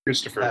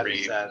 Christopher That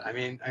Reeve. is sad. I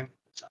mean,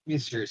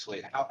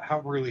 seriously, how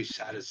really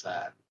sad is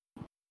that?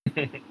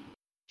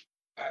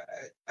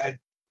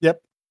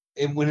 Yep.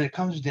 And when it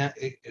comes down,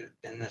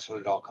 and that's what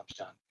it all comes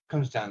down. It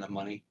comes down to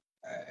money.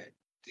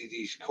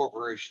 These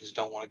corporations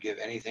don't want to give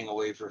anything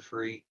away for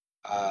free.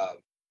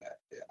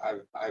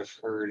 I've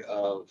heard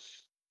of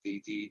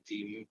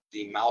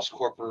the Mouse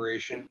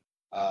Corporation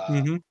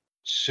Mm-hmm.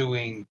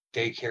 suing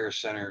daycare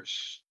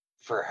centers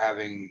for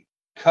having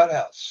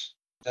cutouts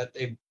that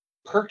they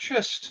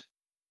purchased.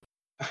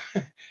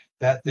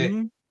 That they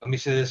Mm-hmm. Let me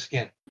say this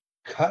again: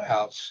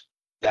 cutouts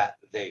that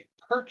they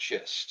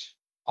purchased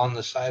on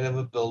the side of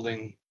a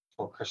building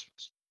for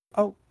Christmas.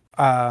 Oh,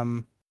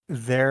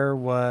 there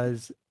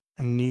was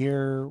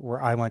near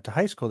where I went to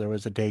high school. There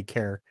was a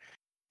daycare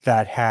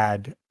that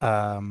had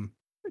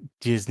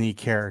Disney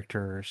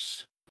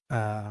characters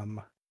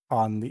on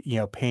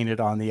the painted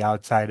on the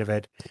outside of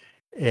it,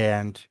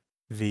 and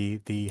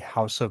the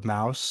House of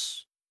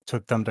Mouse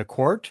took them to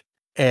court.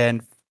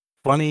 And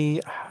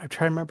funny, I'm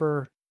trying to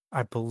remember.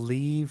 I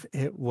believe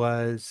it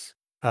was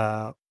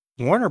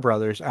Warner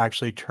Brothers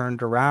actually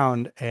turned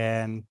around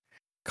and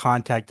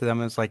contacted them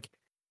and was like,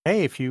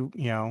 "Hey, if you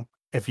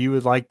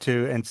would like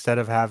to, instead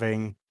of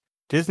having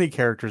Disney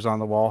characters on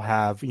the wall,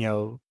 have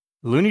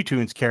Looney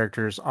Tunes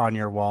characters on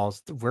your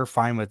walls, we're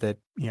fine with it.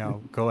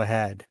 Go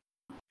ahead."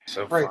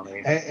 So Right,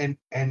 funny.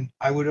 and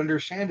I would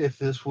understand if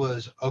this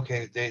was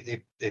okay.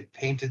 They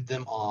painted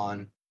them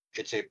on.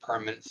 It's a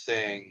permanent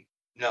thing.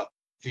 No,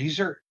 these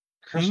are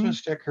Mhm.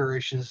 Christmas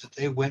decorations that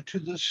they went to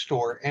the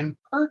store and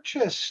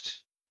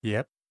purchased.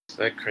 Yep. Is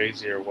that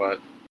crazy or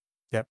what?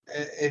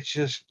 It's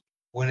just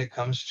when it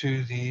comes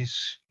to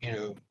these,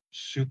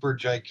 super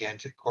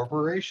gigantic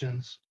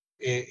corporations,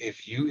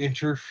 if you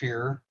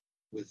interfere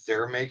with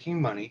their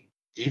making money,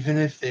 even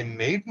if they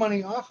made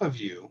money off of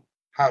you,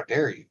 how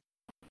dare you?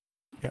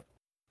 Yep.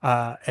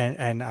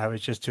 And I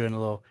was just doing a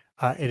little.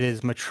 It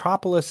is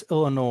Metropolis,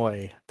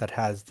 Illinois, that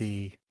has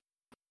the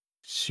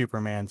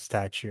Superman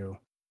statue.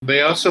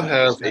 They also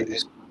have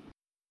It's not,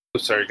 a. Oh,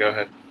 sorry, go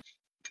ahead.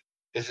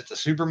 Is it the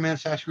Superman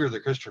statue or the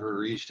Christopher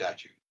Reeve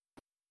statue?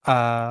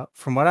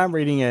 From what I'm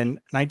reading, in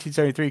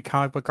 1973,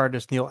 comic book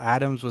artist Neil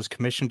Adams was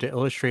commissioned to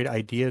illustrate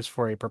ideas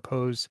for a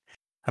proposed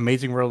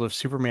Amazing World of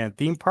Superman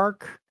theme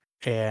park,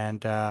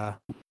 and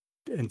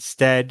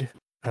instead,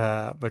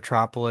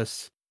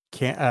 Metropolis,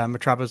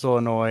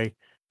 Illinois,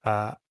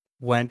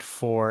 went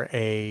for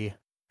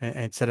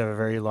instead of a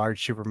very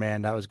large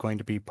Superman that was going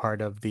to be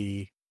part of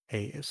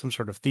some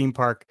sort of theme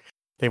park.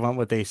 They went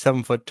with a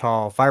 7-foot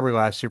tall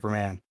fiberglass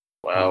Superman.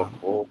 Wow,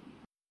 cool.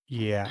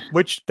 Yeah,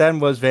 which then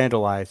was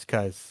vandalized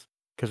because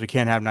we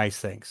can't have nice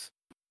things.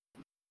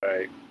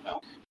 Right.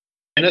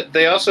 And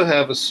they also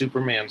have a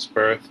Superman's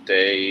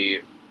birthday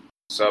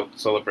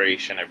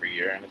celebration every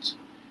year, and it's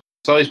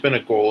always been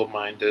a goal of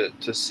mine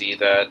to see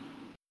that,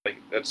 like,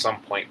 at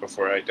some point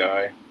before I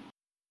die.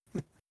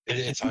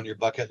 It's on your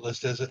bucket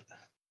list, is it?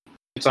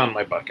 It's on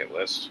my bucket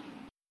list.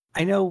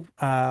 I know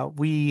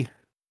we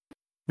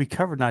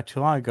covered not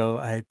too long ago.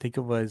 I think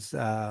it was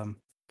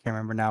can't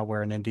remember now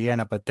where in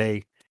Indiana, but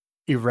they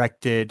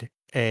erected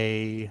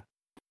a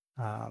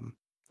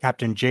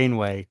Captain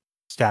Janeway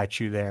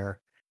statue there.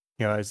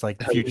 You know, as like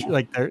the future,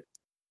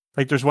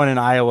 like there's one in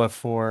Iowa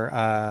for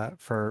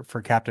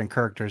Captain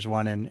Kirk. There's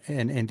one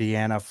in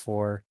Indiana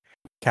for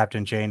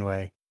Captain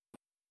Janeway.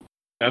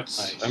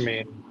 Nice. I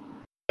mean,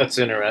 that's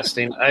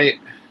interesting. I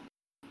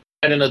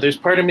don't know. There's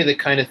part of me that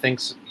kind of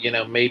thinks,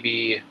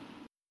 maybe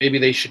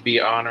they should be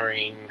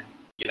honoring,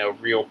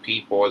 real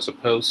people as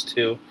opposed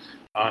to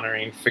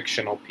honoring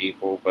fictional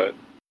people. But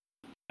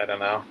I don't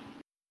know.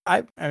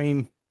 I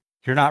mean,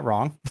 you're not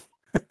wrong.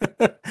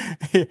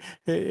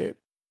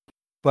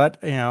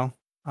 But,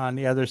 on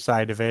the other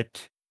side of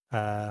it,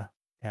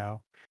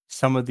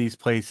 some of these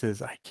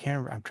places, I'm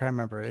trying to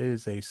remember, it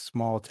is a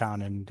small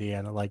town in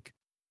Indiana. Like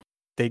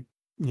they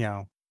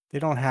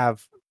don't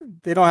have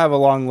a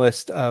long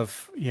list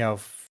of,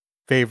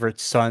 favorite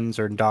sons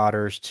or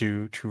daughters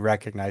to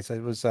recognize.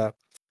 It was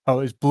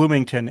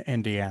Bloomington,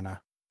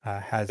 Indiana,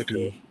 has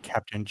the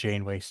Captain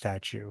Janeway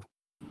statue.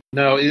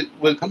 No,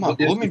 come on.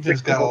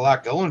 Bloomington's got a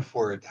lot going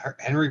for it.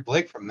 Henry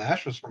Blake from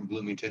MASH was from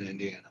Bloomington,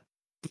 Indiana.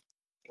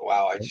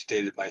 Wow, I just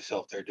dated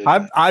myself there,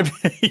 didn't I?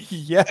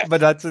 Yeah,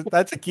 but that's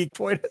a geek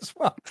point as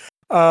well.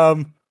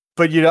 But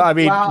I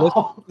mean,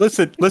 Wow.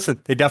 listen.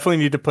 They definitely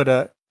need to put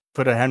a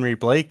Henry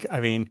Blake.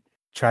 I mean,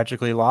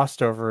 tragically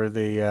lost over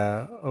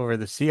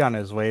the sea on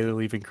his way to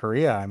leaving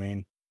Korea. I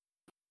mean,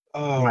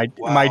 Oh,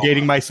 am I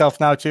dating myself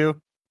now too?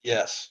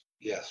 Yes,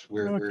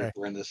 we're Okay.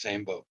 we're in the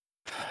same boat.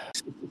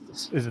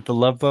 Is it the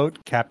Love Boat,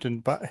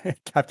 Captain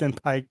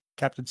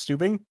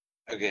Stubing?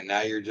 Okay,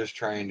 now you're just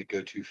trying to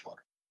go too far.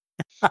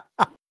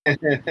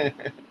 I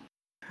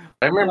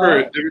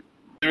remember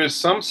there was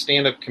some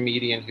stand-up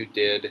comedian who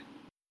did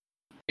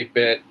a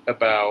bit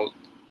about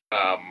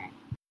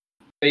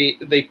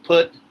they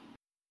put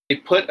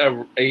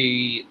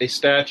a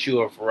statue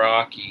of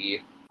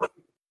Rocky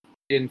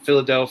in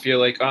Philadelphia,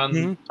 like on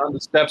the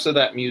steps of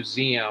that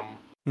museum.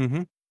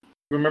 Mm-hmm.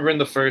 Remember in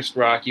the first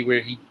Rocky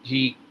where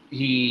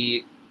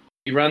he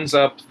runs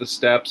up the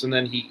steps and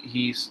then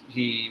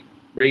he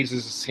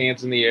raises his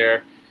hands in the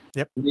air.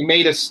 Yep. They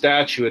made a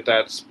statue at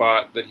that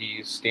spot that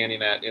he's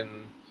standing at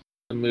in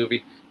the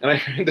movie. And I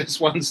heard this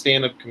one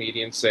stand-up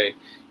comedian say,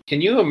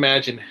 "Can you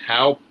imagine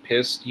how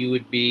pissed you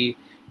would be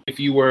if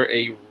you were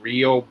a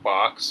real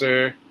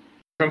boxer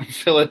from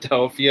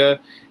Philadelphia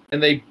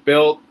and they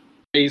built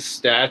a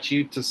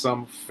statue to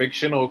some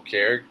fictional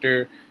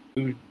character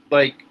who,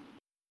 like,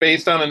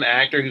 based on an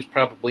actor who's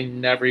probably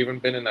never even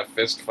been in a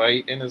fist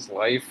fight in his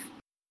life?"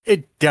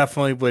 It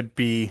definitely would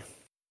be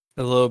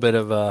a little bit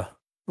of a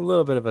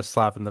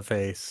slap in the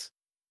face.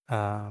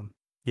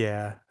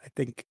 Yeah, I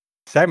think.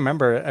 'Cause I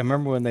remember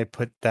when they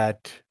put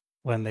that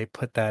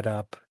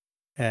up,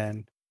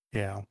 and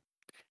it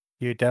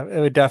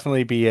would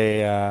definitely be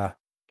a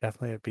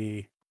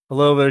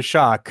little bit of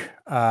shock,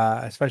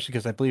 especially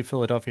because I believe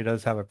Philadelphia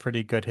does have a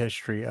pretty good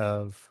history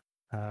of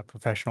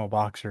professional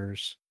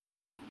boxers.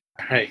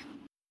 Right.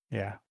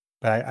 Yeah,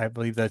 but I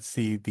believe that's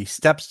the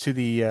steps to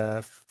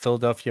the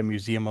Philadelphia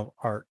Museum of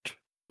Art.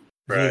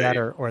 Is it that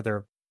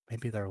or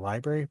maybe their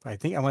library? I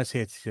think I want to say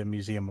it's the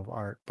Museum of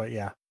Art. But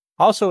yeah,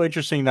 also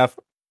interesting enough,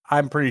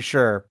 I'm pretty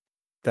sure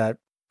that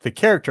the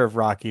character of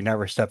Rocky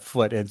never stepped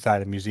foot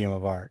inside a Museum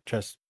of Art.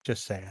 Just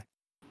saying.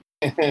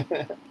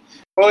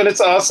 Well, and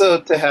it's also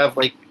to have,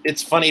 like,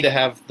 it's funny to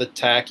have the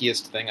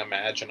tackiest thing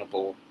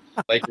imaginable,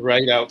 like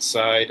right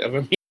outside of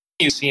a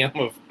museum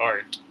of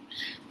art.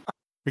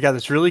 We got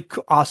this really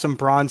awesome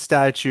bronze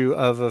statue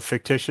of a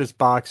fictitious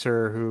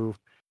boxer who,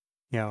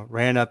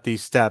 ran up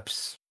these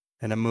steps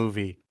in a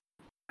movie.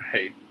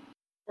 Right.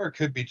 Or it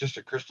could be just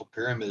a crystal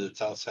pyramid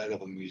that's outside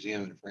of a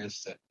museum in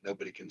France that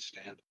nobody can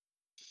stand.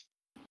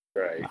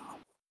 Right. Wow.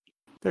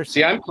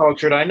 See, I'm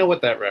cultured. I know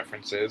what that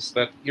reference is.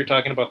 That you're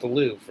talking about the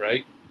Louvre,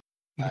 right?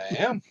 I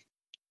am.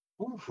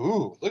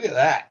 Ooh, look at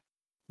that.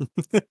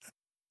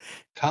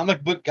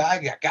 Comic book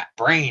guy got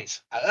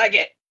brains. I like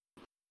it.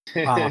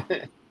 Wow.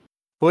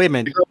 Wait a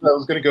minute. You thought that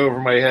was going to go over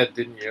my head,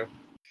 didn't you?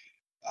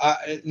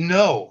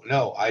 No,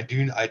 I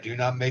do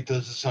not make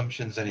those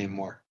assumptions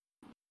anymore.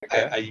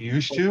 Okay. I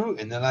used to,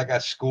 and then I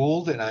got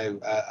schooled, and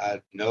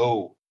I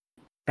no.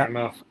 Fair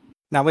enough.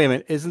 Now wait a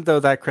minute, isn't though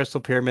that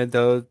crystal pyramid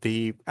though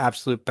the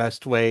absolute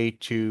best way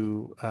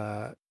to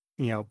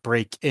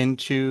break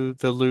into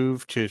the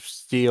Louvre to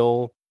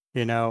steal,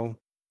 the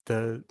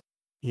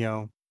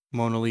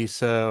Mona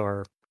Lisa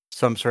or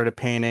some sort of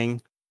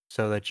painting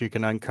so that you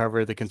can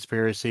uncover the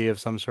conspiracy of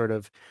some sort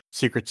of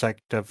secret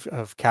sect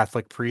of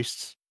Catholic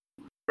priests?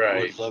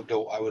 Right.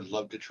 I would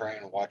love to try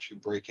and watch you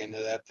break into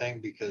that thing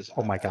because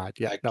Oh my God,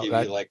 yeah, I no, give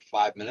that you like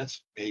 5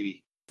 minutes,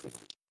 maybe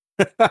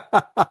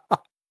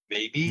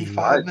Yeah.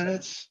 5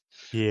 minutes.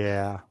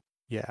 Yeah,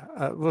 yeah.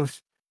 I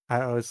was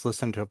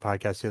listening to a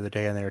podcast the other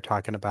day, and they were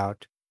talking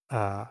about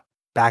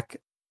back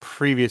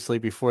previously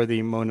before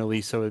the Mona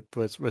Lisa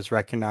was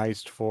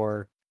recognized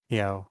for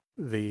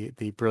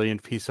the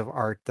brilliant piece of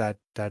art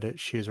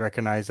she is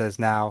recognized as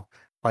now.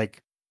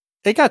 Like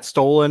it got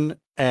stolen,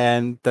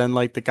 and then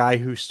like the guy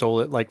who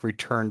stole it like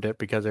returned it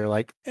because they're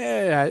like,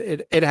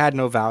 it had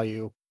no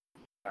value.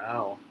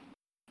 Wow.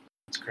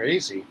 It's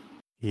crazy.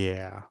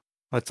 Yeah.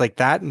 Well, it's like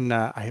that, and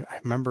I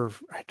remember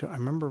I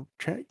remember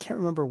can't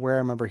remember where I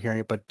remember hearing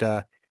it, but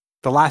the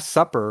Last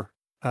Supper,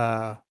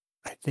 I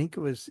think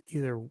it was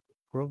either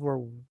World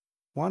War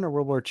One or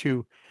World War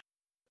Two,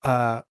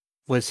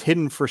 was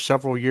hidden for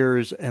several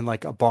years in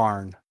like a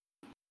barn.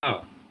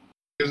 Oh.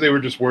 Because they were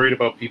just worried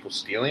about people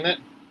stealing it?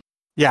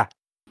 Yeah.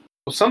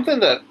 Well, something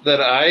that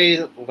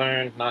I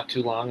learned not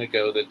too long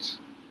ago that's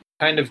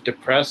kind of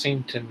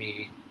depressing to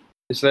me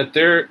is that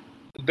there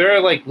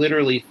are like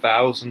literally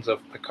thousands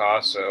of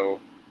Picasso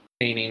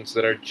paintings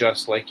that are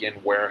just like in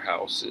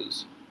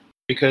warehouses.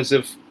 Because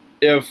if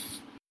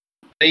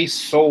they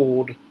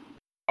sold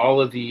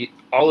all of the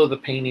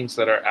paintings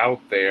that are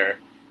out there,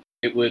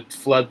 it would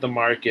flood the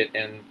market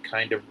and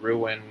kind of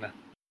ruin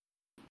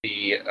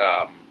the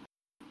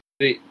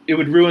it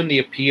would ruin the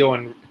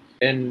appeal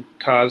and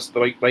cause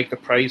like the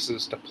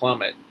prices to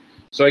plummet.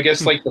 So I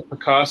guess like the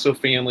Picasso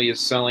family is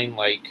selling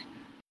like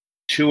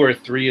 2 or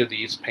 3 of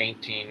these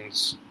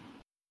paintings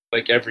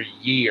like every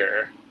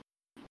year.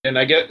 And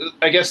I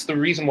guess the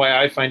reason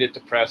why I find it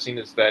depressing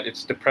is that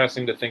it's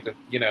depressing to think that,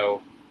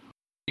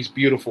 these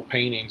beautiful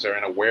paintings are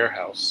in a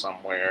warehouse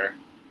somewhere,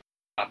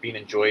 not being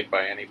enjoyed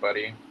by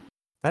anybody.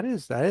 That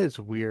is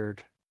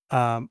weird.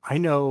 I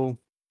know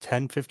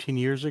 10, 15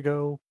 years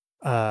ago,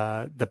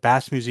 the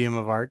Bass Museum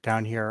of Art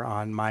down here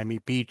on Miami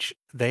Beach,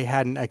 they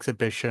had an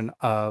exhibition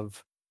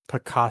of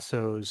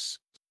Picasso's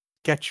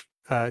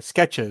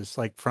sketches,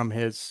 like from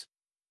his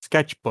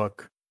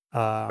sketchbook.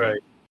 Right.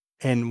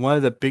 And one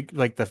of the big,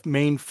 like the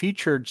main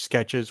featured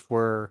sketches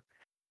were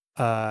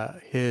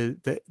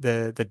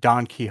the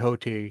Don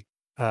Quixote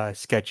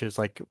sketches,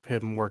 like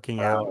him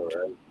working out.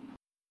 Right.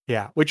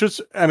 Yeah, which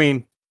was, I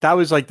mean, that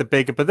was like the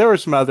big, but there were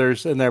some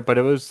others in there, but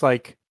it was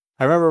like,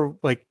 I remember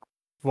like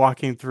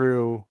walking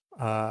through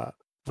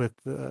with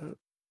the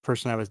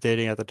person I was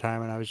dating at the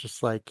time, and I was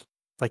just like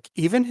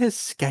even his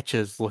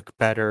sketches look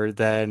better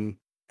than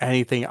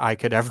anything I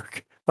could ever,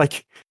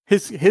 like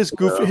his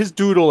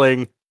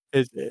doodling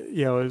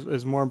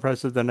is more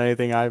impressive than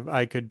anything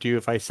I could do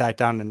if I sat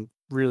down and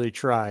really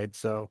tried.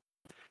 So,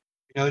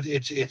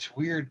 It's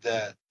weird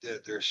that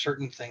there are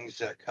certain things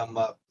that come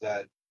up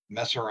that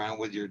mess around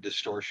with your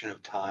distortion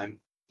of time.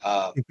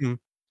 mhm.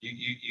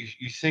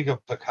 You think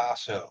of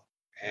Picasso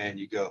and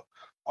you go,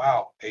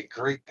 "Wow, a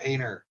great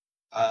painter."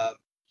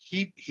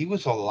 He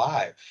was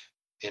alive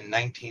in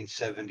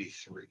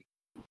 1973.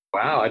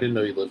 Wow, I didn't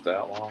know you lived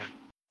that long.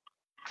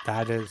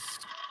 That is,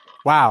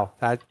 wow,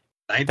 that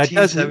doesn't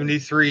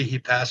 1973, he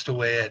passed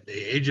away at the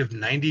age of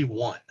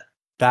 91.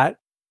 that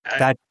I-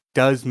 that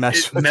does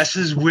mess It with.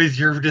 messes with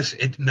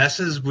it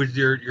messes with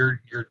your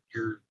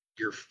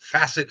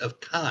facet of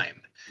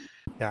time.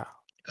 Yeah.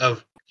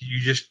 Of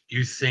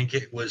you think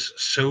it was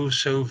so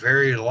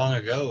very long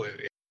ago.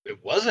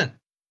 It wasn't.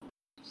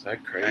 Is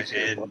that crazy?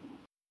 And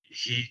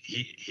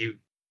he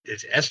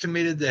it's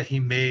estimated that he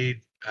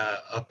made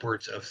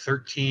upwards of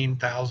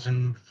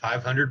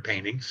 13,500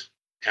 paintings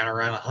and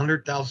around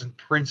 100,000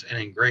 prints and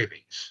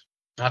engravings,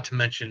 not to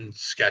mention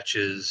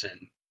sketches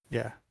and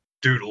Yeah.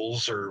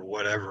 doodles or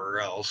whatever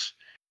else.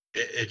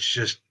 It's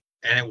just,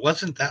 and it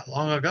wasn't that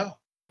long ago.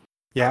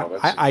 Yeah. Wow,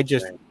 that's I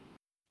just, insane.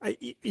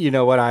 you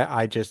know what?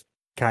 I just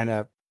kind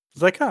of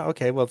was like, oh,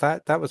 okay, well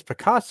that was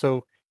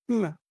Picasso.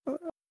 Hmm,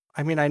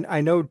 I mean,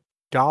 I know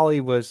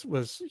Dolly was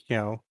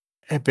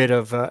a bit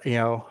of I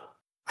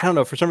don't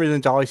know, for some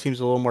reason Dolly seems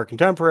a little more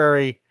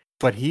contemporary,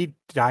 but he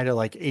died at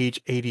like age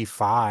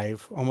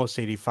 85, almost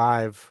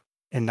 85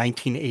 in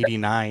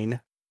 1989.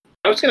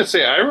 I was gonna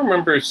say I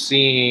remember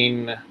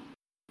seeing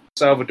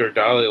Salvador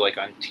Dali like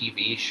on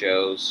TV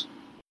shows,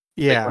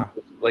 Yeah.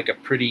 like a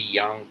pretty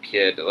young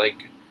kid.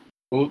 Like,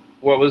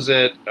 what was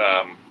it?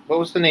 What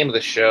was the name of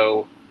the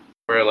show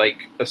where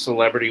like a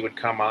celebrity would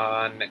come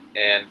on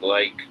and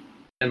like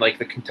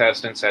the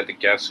contestants had to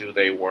guess who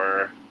they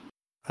were?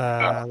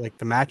 Like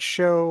the match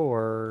show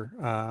or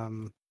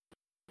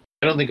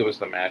I don't think it was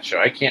the match show.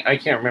 I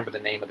can't remember the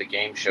name of the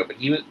game show,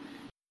 but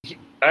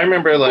I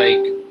remember like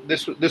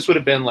this would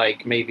have been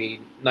like maybe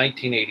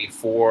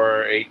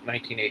 1984,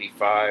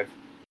 1985.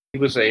 He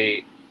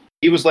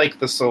was like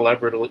the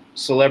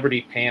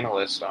celebrity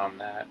panelist on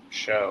that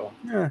show.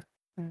 Yeah.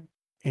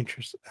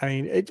 Interesting. I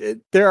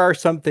mean, there are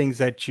some things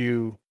that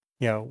you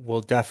know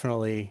will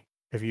definitely,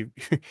 if you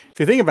if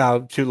you think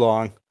about it too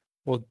long,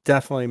 will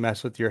definitely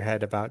mess with your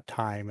head about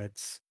time.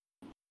 It's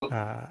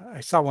I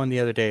saw one the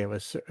other day. It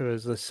was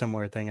a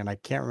similar thing, and I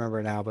can't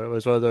remember now, but it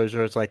was one of those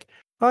where it's like,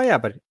 oh yeah,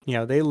 but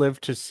they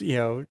lived to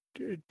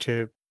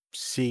to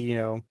see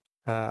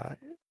uh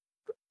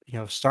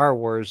Star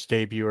Wars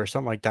debut or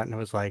something like that, and it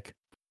was like,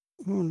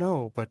 oh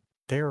no, but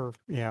they're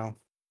yeah,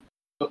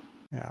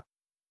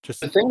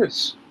 just The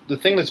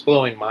thing that's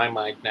blowing my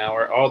mind now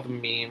are all the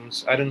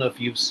memes. I don't know if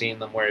you've seen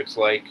them where it's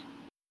like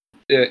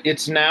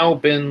it's now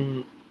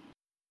been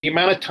the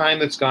amount of time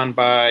that's gone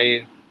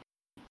by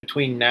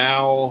between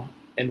now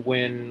and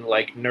when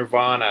like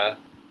Nirvana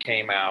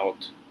came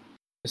out.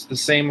 It's the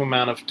same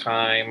amount of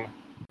time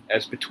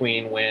as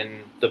between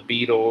when the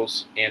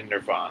Beatles and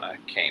Nirvana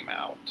came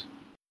out.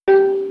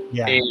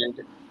 yeah.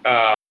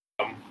 Um,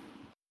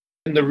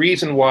 and the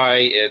reason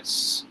why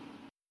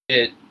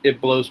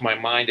it blows my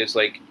mind is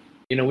like,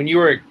 when you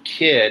were a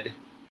kid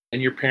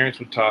and your parents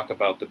would talk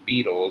about the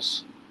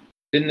Beatles,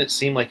 didn't it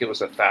seem like it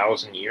was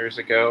 1,000 years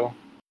ago?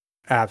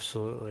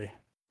 Absolutely.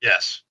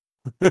 Yes.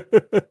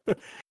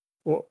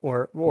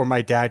 or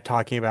my dad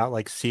talking about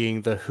like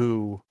seeing the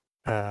Who,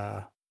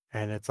 and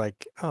it's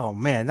like, oh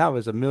man, that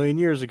was a million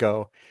years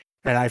ago.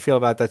 And I feel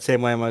about that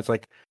same way when it's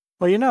like,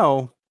 well,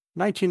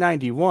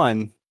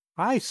 1991,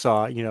 I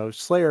saw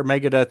Slayer,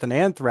 Megadeth, and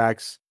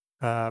Anthrax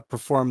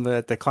perform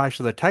the Clash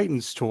of the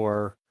Titans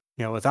tour,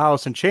 with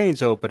Alice in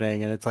Chains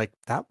opening, and it's like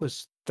that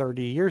was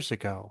 30 years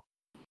ago.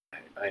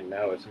 I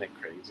know, isn't it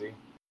crazy?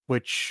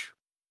 Which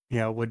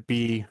would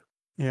be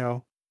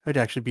it'd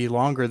actually be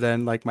longer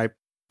than like my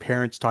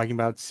parents talking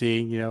about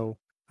seeing in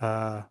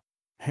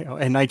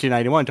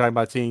 1991 talking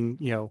about seeing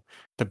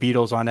the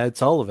Beatles on Ed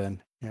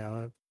Sullivan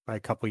by a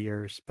couple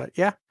years. But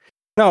yeah,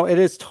 no,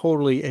 it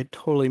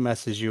totally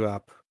messes you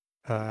up.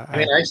 I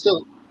mean,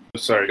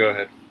 sorry, go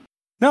ahead.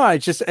 No,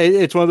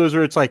 it's one of those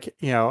where it's like,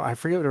 I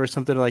forget, there was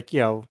something like,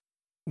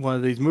 one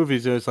of these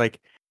movies, it was like,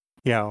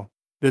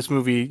 this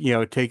movie,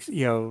 takes,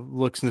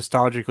 looks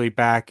nostalgically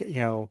back,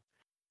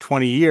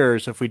 20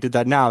 years. If we did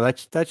that now,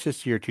 that's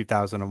just year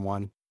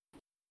 2001.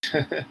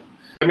 I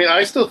mean,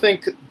 I still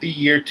think the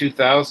year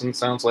 2000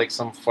 sounds like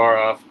some far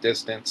off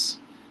distance,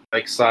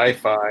 like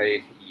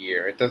sci-fi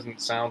year. It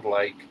doesn't sound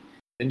like,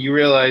 and you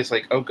realize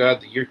like, oh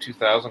God, the year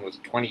 2000 was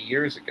 20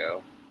 years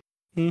ago.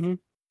 Mm-hmm.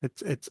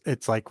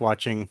 It's like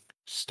watching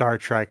Star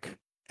Trek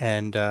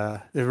and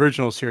the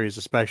original series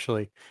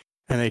especially,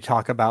 and they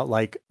talk about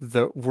like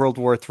the World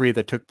War III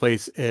that took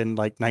place in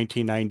like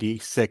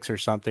 1996 or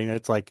something.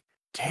 It's like,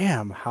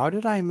 damn, how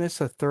did I miss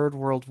a third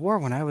World War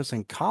when I was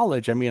in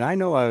college? I mean, I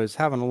know I was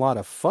having a lot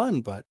of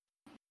fun, but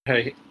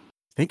Hey, I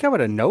think I would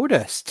have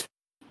noticed.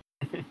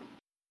 Oh,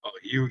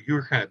 you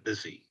were kind of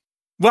busy.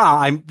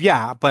 Well,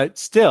 but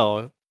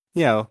still,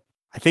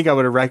 I think I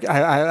would have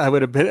I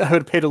would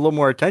have paid a little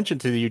more attention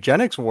to the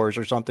eugenics wars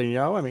or something.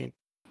 I mean,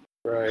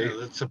 right.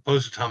 It's a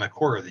post-atomic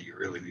horror that you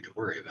really need to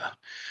worry about.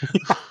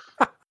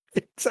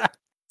 Exactly.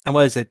 And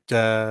what is it?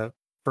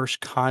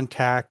 First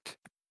Contact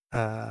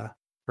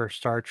for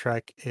Star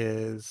Trek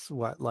is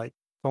what, like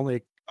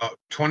only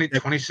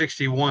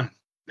 2061.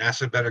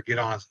 NASA better get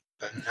on.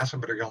 NASA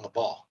better get on the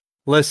ball.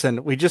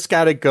 Listen, we just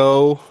got to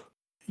go,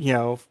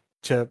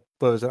 to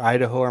what was it,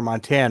 Idaho or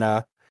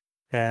Montana,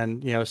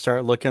 and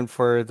start looking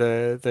for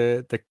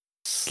the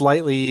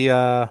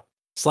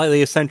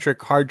slightly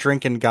eccentric, hard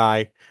drinking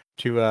guy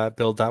to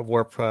build that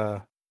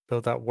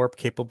warp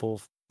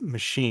capable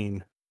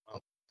machine.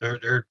 Well,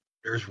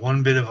 there's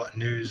one bit of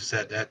news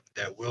that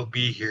will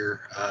be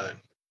here.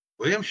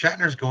 William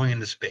Shatner's going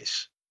into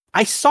space.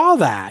 I saw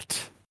that.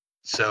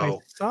 So I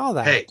saw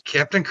that. Hey,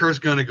 Captain Kirk's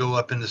going to go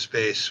up into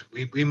space.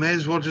 We may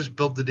as well just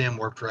build the damn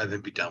warp drive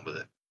and be done with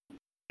it.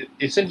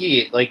 Isn't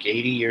he like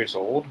 80 years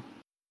old?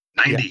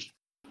 90. Yeah.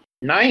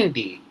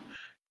 90.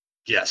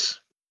 Yes.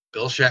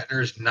 Bill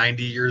Shatner is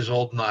 90 years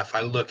old. Now, if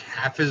I look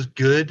half as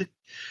good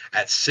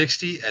at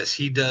 60 as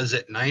he does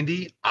at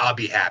 90, I'll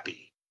be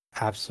happy.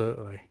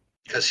 Absolutely.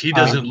 Because he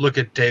doesn't look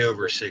a day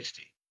over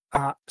 60.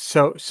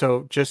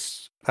 So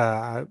just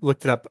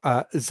looked it up.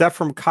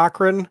 Zephram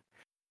Cochrane,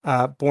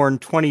 born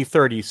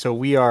 2030. So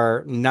we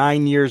are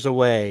 9 years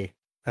away.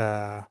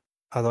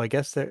 Although I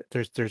guess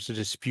there's a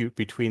dispute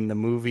between the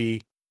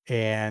movie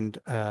and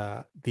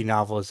the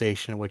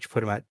novelization, which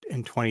put him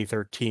in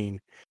 2013.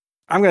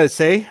 I'm gonna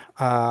say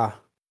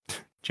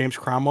James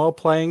Cromwell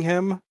playing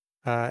him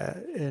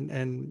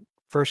in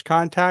First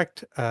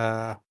Contact.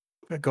 I'll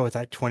go with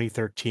that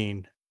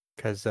 2013,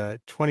 because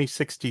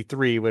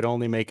 2063 would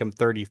only make him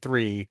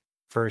 33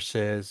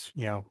 versus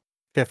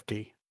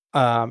 50.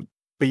 But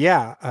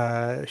yeah,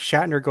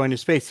 Shatner going to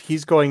space.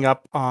 He's going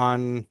up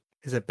on,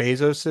 is it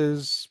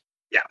Bezos's?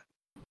 Yeah.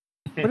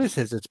 What is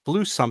his? It's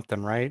Blue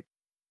something, right?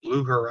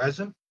 Blue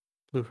Horizon?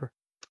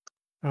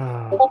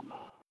 Oh,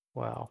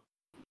 wow.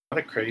 What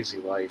a crazy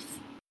life.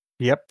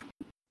 Yep.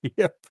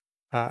 Yep.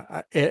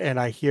 And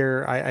I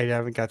hear, I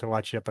haven't got to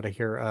watch it yet, but I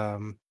hear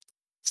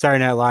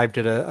Saturday Night Live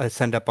did a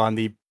send up on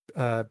the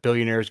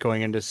billionaires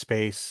going into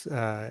space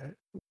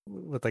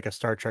with like a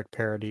Star Trek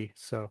parody.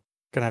 So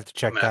gonna have to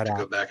check I'm gonna have that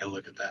to out. go back and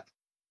look at that.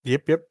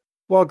 Yep.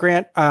 Well,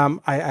 Grant,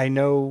 I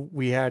know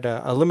we had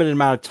a limited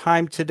amount of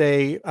time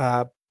today,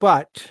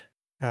 but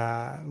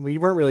we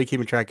weren't really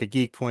keeping track of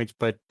geek points.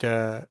 But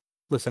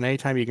listen,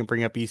 anytime you can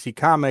bring up EC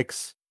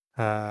Comics,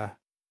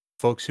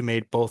 folks who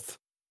made both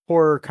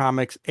horror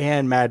comics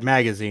and Mad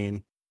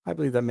Magazine, I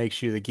believe that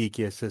makes you the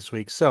geekiest this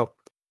week. So,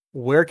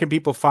 where can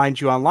people find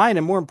you online,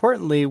 and more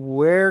importantly,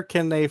 where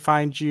can they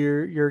find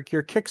your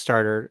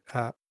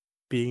Kickstarter?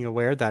 Being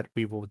aware that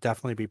we will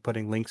definitely be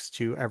putting links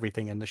to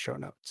everything in the show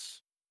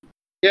notes.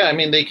 Yeah, I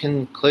mean, they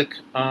can click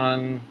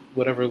on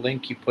whatever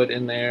link you put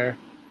in there,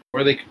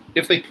 or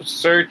if they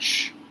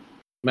search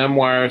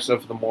Memoirs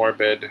of the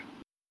Morbid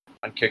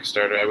on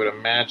Kickstarter, I would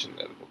imagine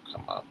that it will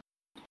come up.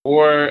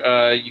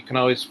 Or you can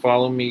always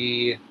follow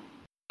me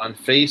on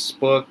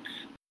Facebook.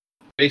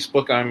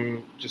 Facebook,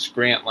 I'm just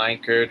Grant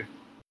Lankard,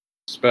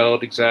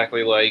 spelled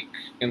exactly like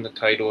in the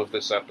title of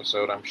this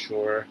episode, I'm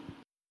sure.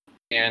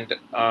 And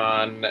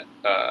on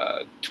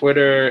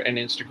Twitter and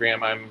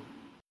Instagram, I'm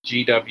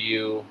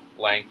GW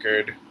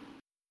Lankard,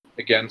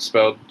 again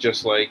spelled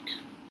just like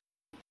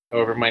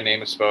however my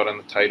name is spelled on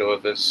the title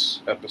of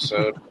this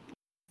episode.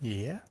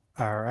 Yeah.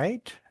 All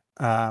right.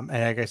 And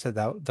like I said,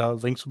 the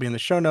links will be in the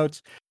show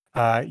notes.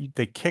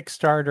 The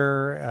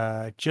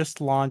Kickstarter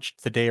just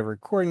launched the day of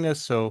recording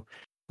this, so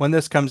when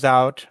this comes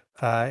out,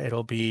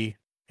 it'll be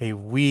a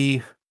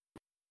wee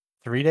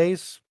 3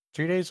 days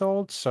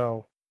old.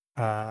 So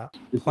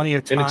plenty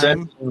of And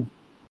time.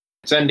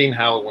 it's ending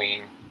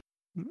Halloween,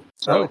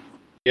 so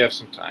you have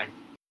some time.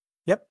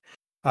 Yep.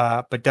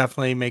 But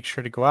definitely make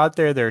sure to go out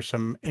there. There's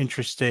some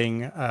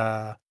interesting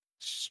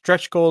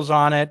stretch goals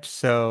on it.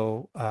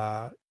 So,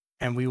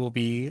 and we will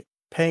be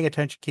paying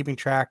attention, keeping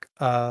track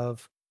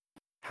of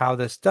how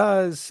this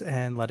does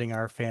and letting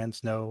our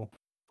fans know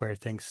where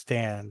things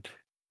stand.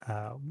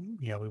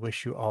 We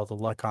wish you all the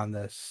luck on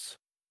this.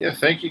 Yeah,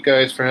 thank you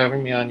guys for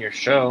having me on your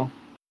show.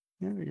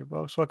 Yeah, you're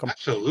most welcome.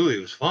 Absolutely,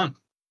 it was fun.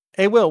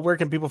 Hey, Will, where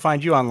can people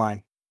find you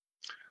online?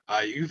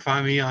 You can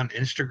find me on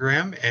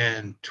Instagram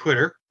and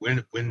Twitter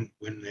when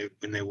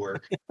they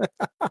work.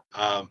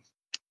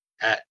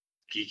 At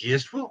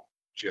Geekiest Will.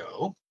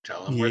 Joe,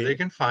 tell them where they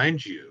can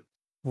find you.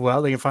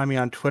 Well, they can find me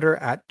on Twitter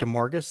at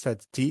Demorgus.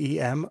 That's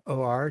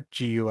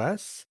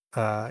DEMORGUS.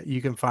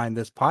 You can find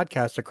this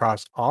podcast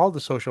across all the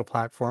social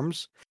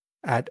platforms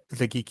at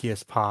The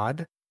Geekiest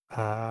Pod.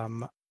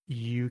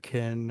 You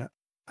can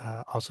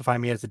also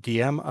find me as the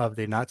DM of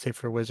the Not Safe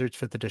for Wizards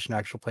 5th Edition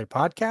Actual Play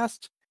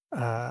podcast.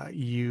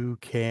 You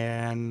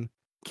can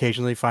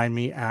occasionally find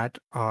me at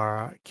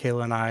our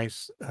Kayla and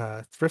I's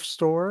thrift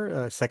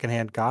store,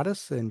 Secondhand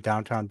Goddess in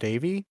downtown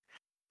Davie.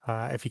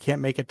 If you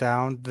can't make it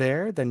down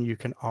there, then you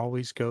can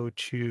always go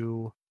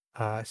to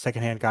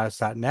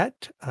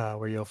secondhandgoddess.net,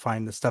 where you'll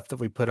find the stuff that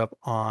we put up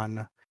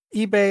on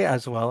eBay,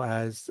 as well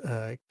as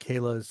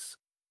Kayla's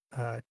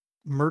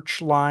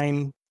merch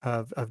line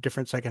of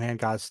different secondhand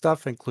goddess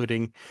stuff,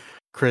 including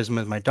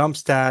Charisma is my dump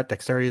stat,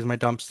 Dexterity is my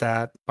dump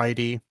stat,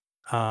 Bitey.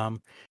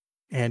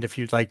 And if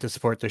you'd like to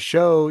support the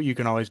show, you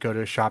can always go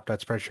to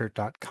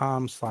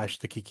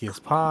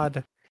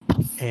shop.spreadshirt.com/thegeekiestpod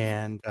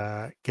and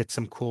get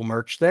some cool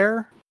merch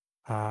there.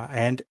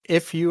 And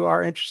if you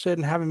are interested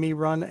in having me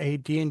run a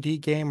D&D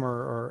game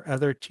or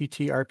other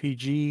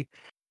TTRPG,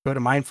 go to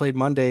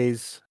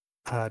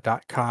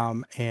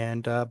mindflayedmondays.com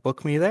and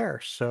book me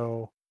there.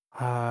 So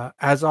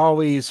as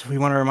always, we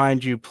want to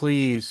remind you,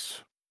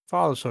 please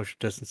follow social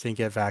distancing,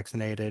 get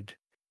vaccinated,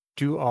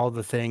 do all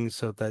the things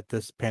so that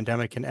this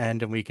pandemic can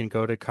end and we can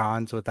go to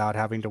cons without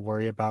having to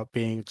worry about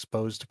being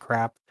exposed to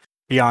crap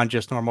beyond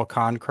just normal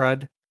con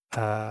crud.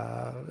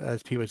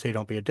 As people would say,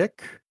 don't be a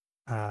dick.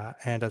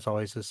 And as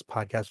always, this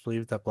podcast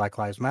believes that Black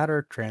Lives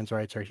Matter, trans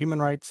rights are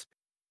human rights,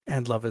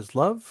 and love is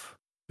love.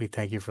 We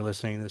thank you for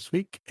listening this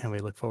week, and we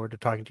look forward to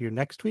talking to you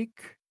next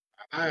week.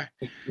 Bye.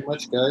 Thank you so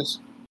much, guys.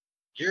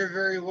 You're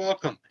very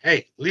welcome.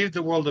 Hey, leave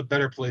the world a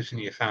better place than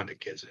you found it,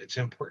 kids. It's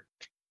important.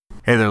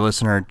 Hey there,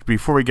 listener.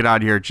 Before we get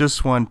out of here,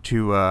 just want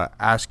to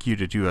ask you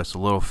to do us a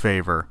little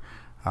favor.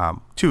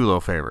 Two little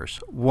favors.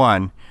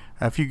 One,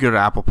 if you go to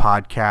Apple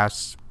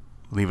Podcasts,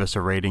 leave us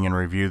a rating and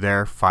review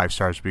there. 5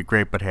 stars would be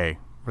great, but hey,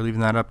 we're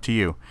leaving that up to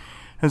you.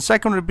 And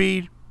second would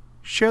be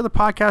share the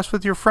podcast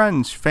with your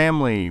friends,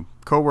 family,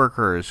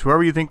 coworkers,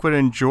 whoever you think would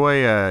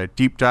enjoy a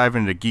deep dive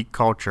into geek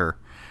culture.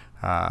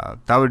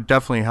 That would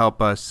definitely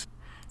help us.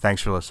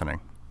 Thanks for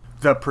listening.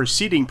 The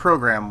preceding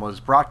program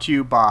was brought to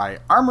you by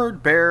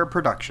Armored Bear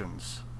Productions.